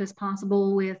as safe as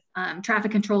possible with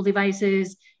traffic control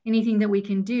devices, anything that we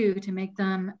can do to make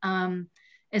them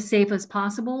as safe as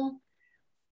possible.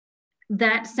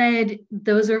 That said,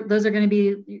 those are going to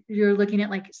be, you're looking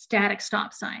at like static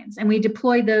stop signs, and we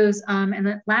deployed those in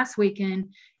the last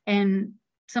weekend, and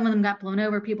some of them got blown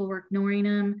over. People were ignoring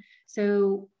them.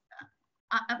 So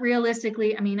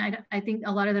realistically, I mean, I think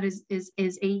a lot of that is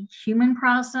a human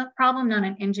problem, not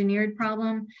an engineered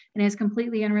problem, and it's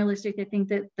completely unrealistic to think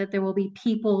that there will be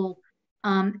people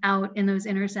out in those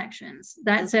intersections.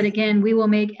 That said, again, we will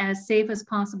make as safe as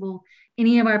possible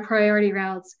any of our priority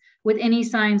routes with any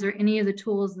signs or any of the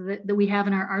tools that we have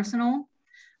in our arsenal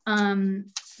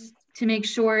to make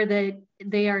sure that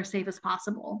they are as safe as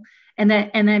possible, and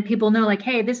that people know, like,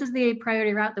 hey, this is the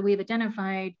priority route that we've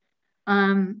identified.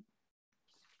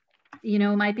 You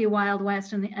know, it might be Wild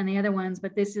West and the other ones,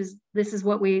 but this is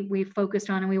what we focused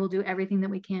on, and we will do everything that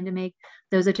we can to make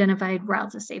those identified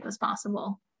routes as safe as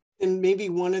possible. And maybe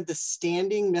one of the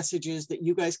standing messages that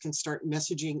you guys can start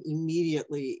messaging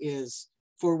immediately is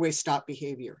four-way stop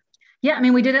behavior. Yeah, I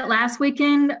mean, we did it last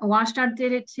weekend. WashDOT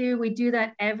did it too. We do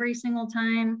that every single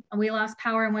time. We lost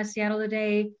power in West Seattle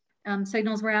today.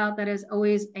 Signals were out. That is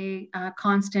always a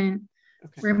constant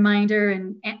reminder.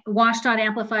 And WashDOT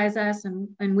amplifies us, and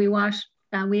we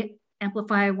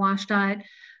amplify WashDOT.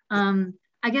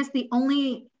 I guess the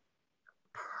only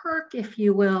perk, if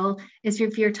you will, is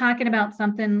if you're talking about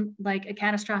something like a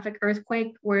catastrophic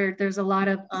earthquake where there's a lot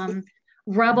of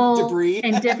rubble debris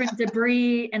and different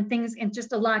debris and things, and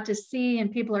just a lot to see,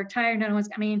 and people are tired.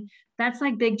 I mean, that's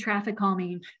like big traffic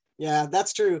calming. Yeah,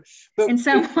 that's true. But in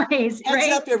some ways, heads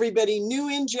right? up, everybody, new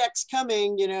injects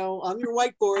coming, you know, on your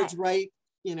whiteboards, right?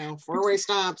 You know, four-way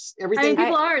stops, everything. I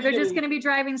mean, they're just going to be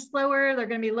driving slower. They're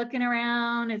going to be looking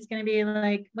around. It's going to be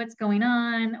like, what's going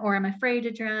on? Or I'm afraid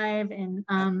to drive.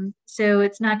 And so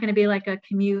it's not going to be like a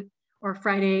commute or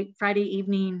Friday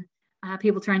evening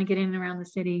people trying to get in and around the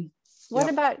city. What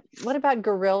about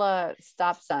gorilla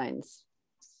stop signs?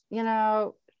 You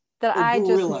know, that I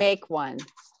just make one.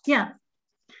 Yeah.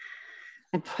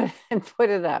 And put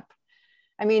it up.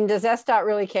 I mean, does SDOT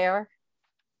really care?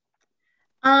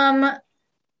 I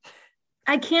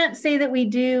can't say that we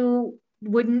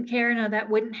wouldn't care. No, that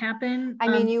wouldn't happen. I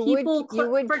mean, you would,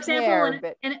 for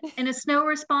example, in a snow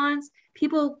response,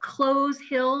 people close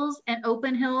hills and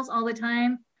open hills all the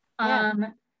time,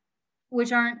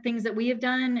 which aren't things that we have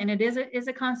done. And it is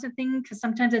a constant thing, because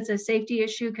sometimes it's a safety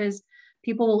issue, because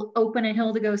people will open a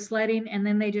hill to go sledding and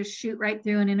then they just shoot right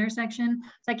through an intersection.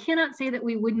 So I cannot say that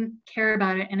we wouldn't care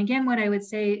about it. And again, what I would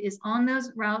say is, on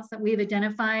those routes that we've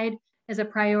identified as a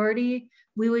priority,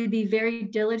 we would be very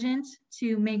diligent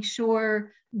to make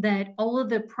sure that all of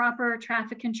the proper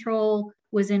traffic control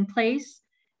was in place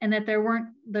and that there weren't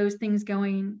those things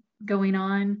going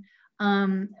on.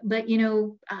 But you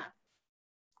know,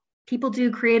 people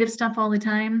do creative stuff all the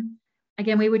time.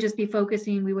 Again, we would just be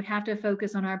focusing, we would have to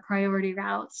focus on our priority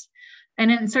routes. And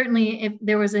then certainly if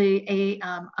there was a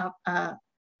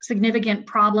significant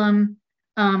problem,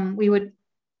 we would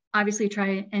obviously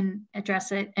try and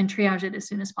address it and triage it as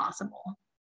soon as possible.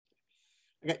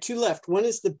 I got two left. One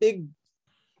is the big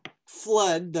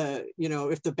flood,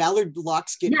 if the Ballard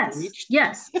locks get breached.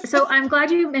 Yes. So I'm glad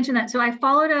you mentioned that. So I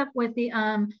followed up with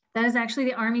that is actually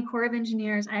the Army Corps of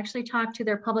Engineers. I actually talked to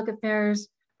their public affairs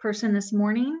person this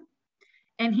morning,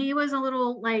 and he was a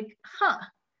little like,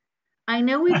 I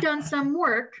know we've done some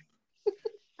work.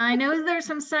 I know there's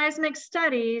some seismic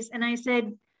studies. And I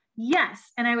said,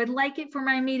 yes, and I would like it for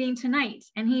my meeting tonight.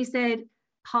 And he said,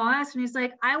 pause, and he's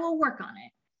like, I will work on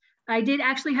it. I did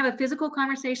actually have a physical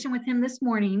conversation with him this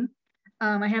morning.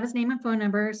 I have his name and phone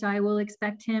number, so I will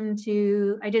expect him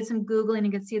to, I did some Googling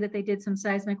and could see that they did some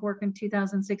seismic work in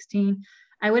 2016.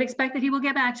 I would expect that he will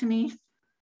get back to me.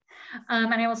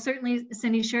 And I will certainly,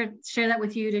 Cindy, share that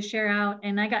with you to share out.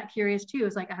 And I got curious too.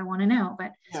 It's like, I want to know,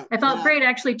 but I felt great. I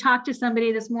actually talked to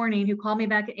somebody this morning who called me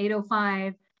back at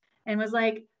 8:05 and was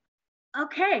like,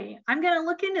 okay, I'm going to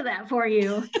look into that for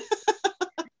you.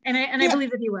 and I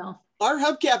believe that he will. Our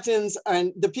hub captains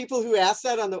and the people who asked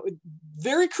that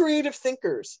very creative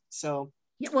thinkers. So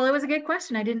yeah, well, it was a good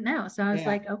question. I didn't know. So I was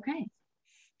like, okay.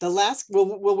 The last,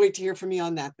 we'll wait to hear from you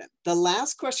on that then. The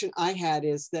last question I had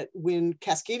is that when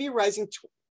Cascadia Rising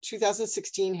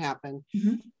 2016 happened,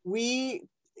 we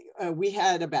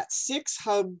had about 6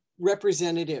 hub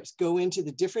representatives go into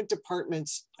the different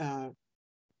departments,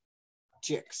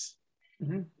 JICs,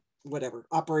 whatever,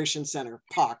 Operation Center,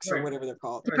 POCs, or whatever they're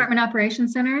called. Department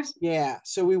Operations Centers? Yeah,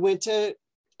 so we went to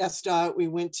SDOT, we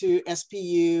went to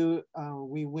SPU,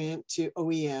 we went to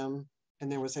OEM,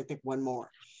 and there was, I think, one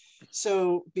more.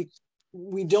 So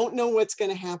we don't know what's going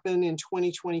to happen in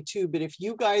 2022, but if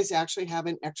you guys actually have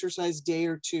an exercise day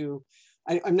or two,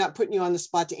 I'm not putting you on the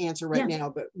spot to answer right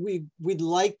now, but we'd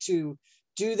like to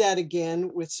do that again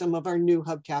with some of our new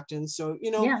hub captains. So,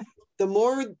 the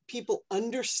more people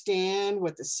understand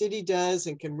what the city does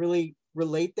and can really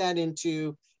relate that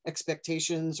into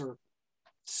expectations or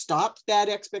stop bad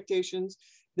expectations,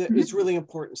 that is really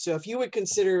important. So if you would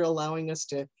consider allowing us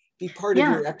to be part of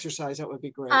your exercise, that would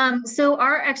be great. So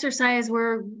our exercise,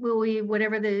 we're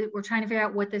trying to figure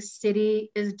out what the city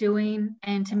is doing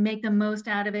and to make the most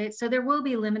out of it. So there will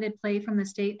be limited play from the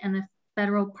state and the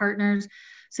federal partners.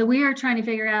 So we are trying to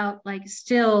figure out, like,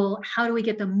 still, how do we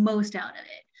get the most out of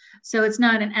it? So it's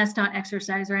not an SDOT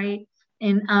exercise, right?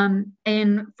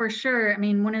 And for sure, I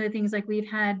mean, one of the things, like, we've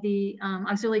had the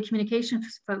auxiliary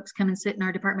communications folks come and sit in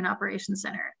our Department Operations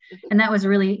Center, and that was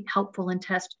really helpful in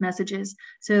test messages.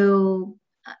 So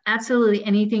absolutely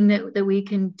anything that we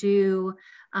can do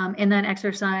in that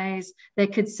exercise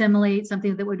that could simulate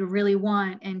something that we'd really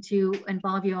want and to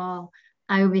involve you all,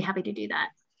 I would be happy to do that.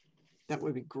 That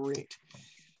would be great.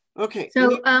 Okay.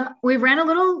 So we ran a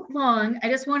little long. I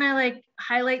just want to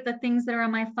highlight the things that are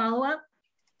on my follow-up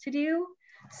to do.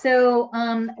 So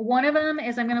one of them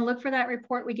is I'm going to look for that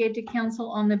report we gave to council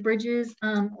on the bridges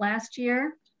last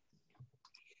year.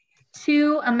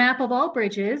 2, a map of all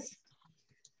bridges.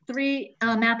 3,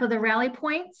 a map of the rally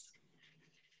points.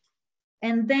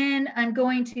 And then I'm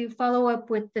going to follow up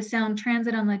with the sound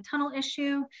transit on the tunnel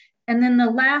issue. And then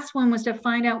the last one was to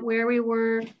find out where we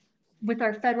were with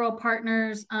our federal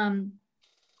partners on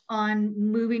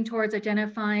moving towards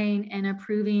identifying and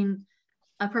approving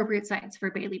appropriate sites for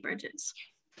Bailey bridges.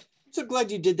 I'm so glad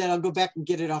you did that. I'll go back and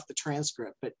get it off the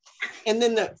transcript. And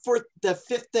then the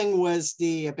 5th thing was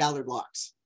the Ballard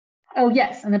locks. Oh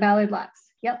yes, and the Ballard locks.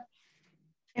 Yep.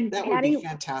 And that Patty, would be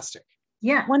fantastic.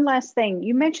 Yeah. One last thing.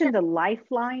 You mentioned the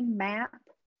Lifeline map.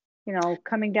 you know,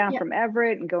 coming down from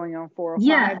Everett and going on 405.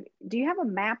 Yeah. Do you have a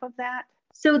map of that?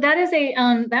 So that is a,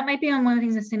 that might be on one of the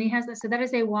things that Cindy has. So that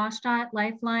is a WashDOT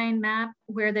Lifeline map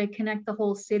where they connect the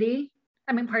whole city.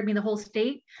 I mean, pardon me, the whole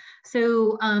state.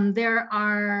 So there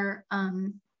are,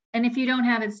 and if you don't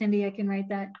have it, Cindy, I can write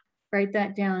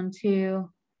that down too.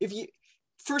 If you,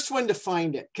 first one to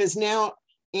find it, because now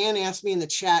Anne asked me in the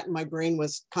chat and my brain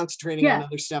was concentrating on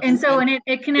other stuff. And so, and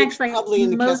it connects like probably in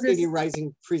the Moses, Cascadia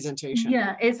Rising presentation.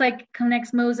 Yeah, it's like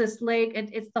connects Moses Lake.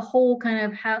 It's the whole kind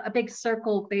of a big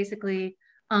circle basically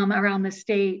around the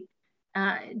state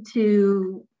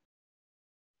to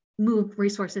move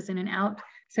resources in and out.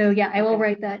 So yeah, I will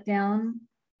write that down.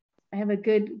 I have a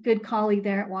good colleague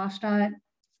there at WashDOT.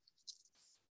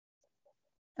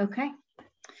 Okay,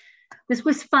 this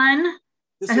was fun.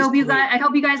 I hope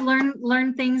you guys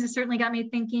learn things. It certainly got me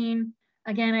thinking.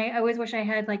 Again, I always wish I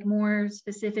had like more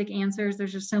specific answers.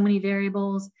 There's just so many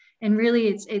variables, and really,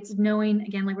 it's knowing,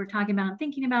 again, like we're talking about and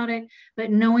thinking about it,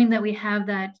 but knowing that we have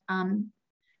that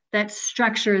that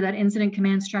structure, that incident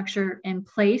command structure in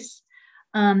place.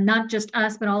 Not just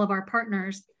us, but all of our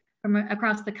partners from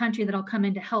across the country that'll come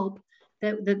in to help.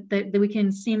 That we can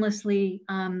seamlessly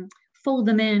fold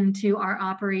them into our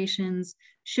operations.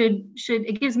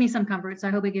 It gives me some comfort. So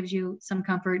I hope it gives you some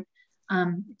comfort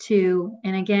too.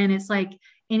 And again, it's like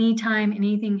anytime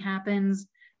anything happens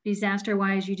disaster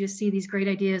wise, you just see these great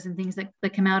ideas and things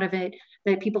that come out of it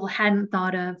that people hadn't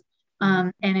thought of.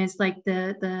 And it's like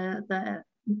the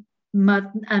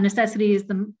necessity is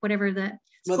the whatever the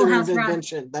Schoolhouse Rock.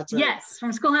 That's right. Yes,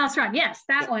 from Schoolhouse Rock. Yes,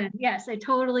 that one. Yes, it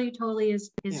totally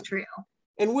is true.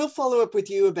 And we'll follow up with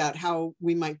you about how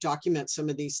we might document some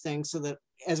of these things so that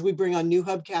as we bring on new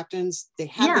hub captains, they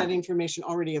have that information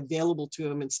already available to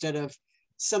them instead of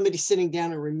somebody sitting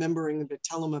down and remembering to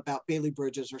tell them about Bailey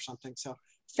Bridges or something. So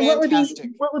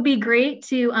fantastic. What would be great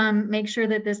to make sure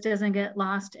that this doesn't get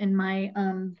lost in my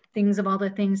things of all the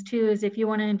things too, is if you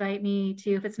want to invite me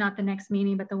to, if it's not the next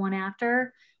meeting, but the one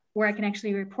after, where I can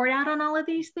actually report out on all of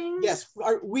these things. Yes,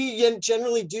 we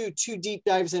generally do 2 deep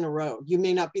dives in a row. You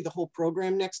may not be the whole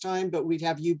program next time, but we'd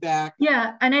have you back.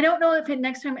 Yeah, and I don't know if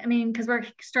next time, I mean, because we're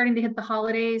starting to hit the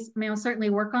holidays, I mean, I'll certainly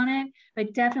work on it,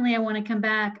 but definitely I want to come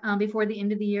back before the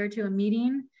end of the year to a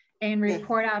meeting and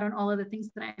report out on all of the things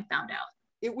that I found out.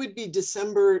 It would be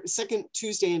December, second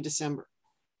Tuesday in December.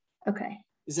 Okay.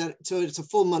 Is that, so it's a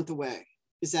full month away.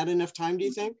 Is that enough time, do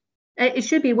you think? It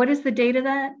should be. What is the date of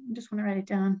that? I just want to write it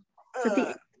down.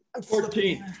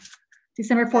 14th.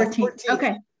 December 14th.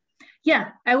 Okay.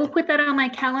 Yeah, I will put that on my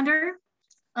calendar.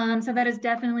 So that is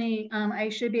definitely, I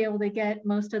should be able to get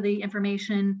most of the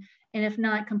information, and if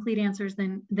not complete answers,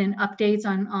 then updates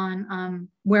on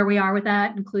where we are with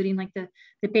that, including like the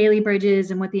Bailey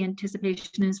Bridges and what the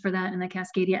anticipation is for that and the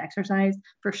Cascadia exercise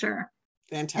for sure.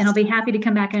 Fantastic. And I'll be happy to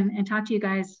come back and talk to you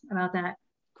guys about that.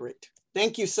 Great.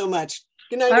 Thank you so much.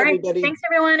 Good night, all right. everybody. Thanks,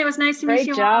 everyone. It was nice to meet you.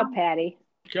 Great job, Patty.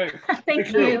 Okay.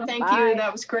 Thank you. Thank you. That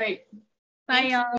was great. Bye, y'all.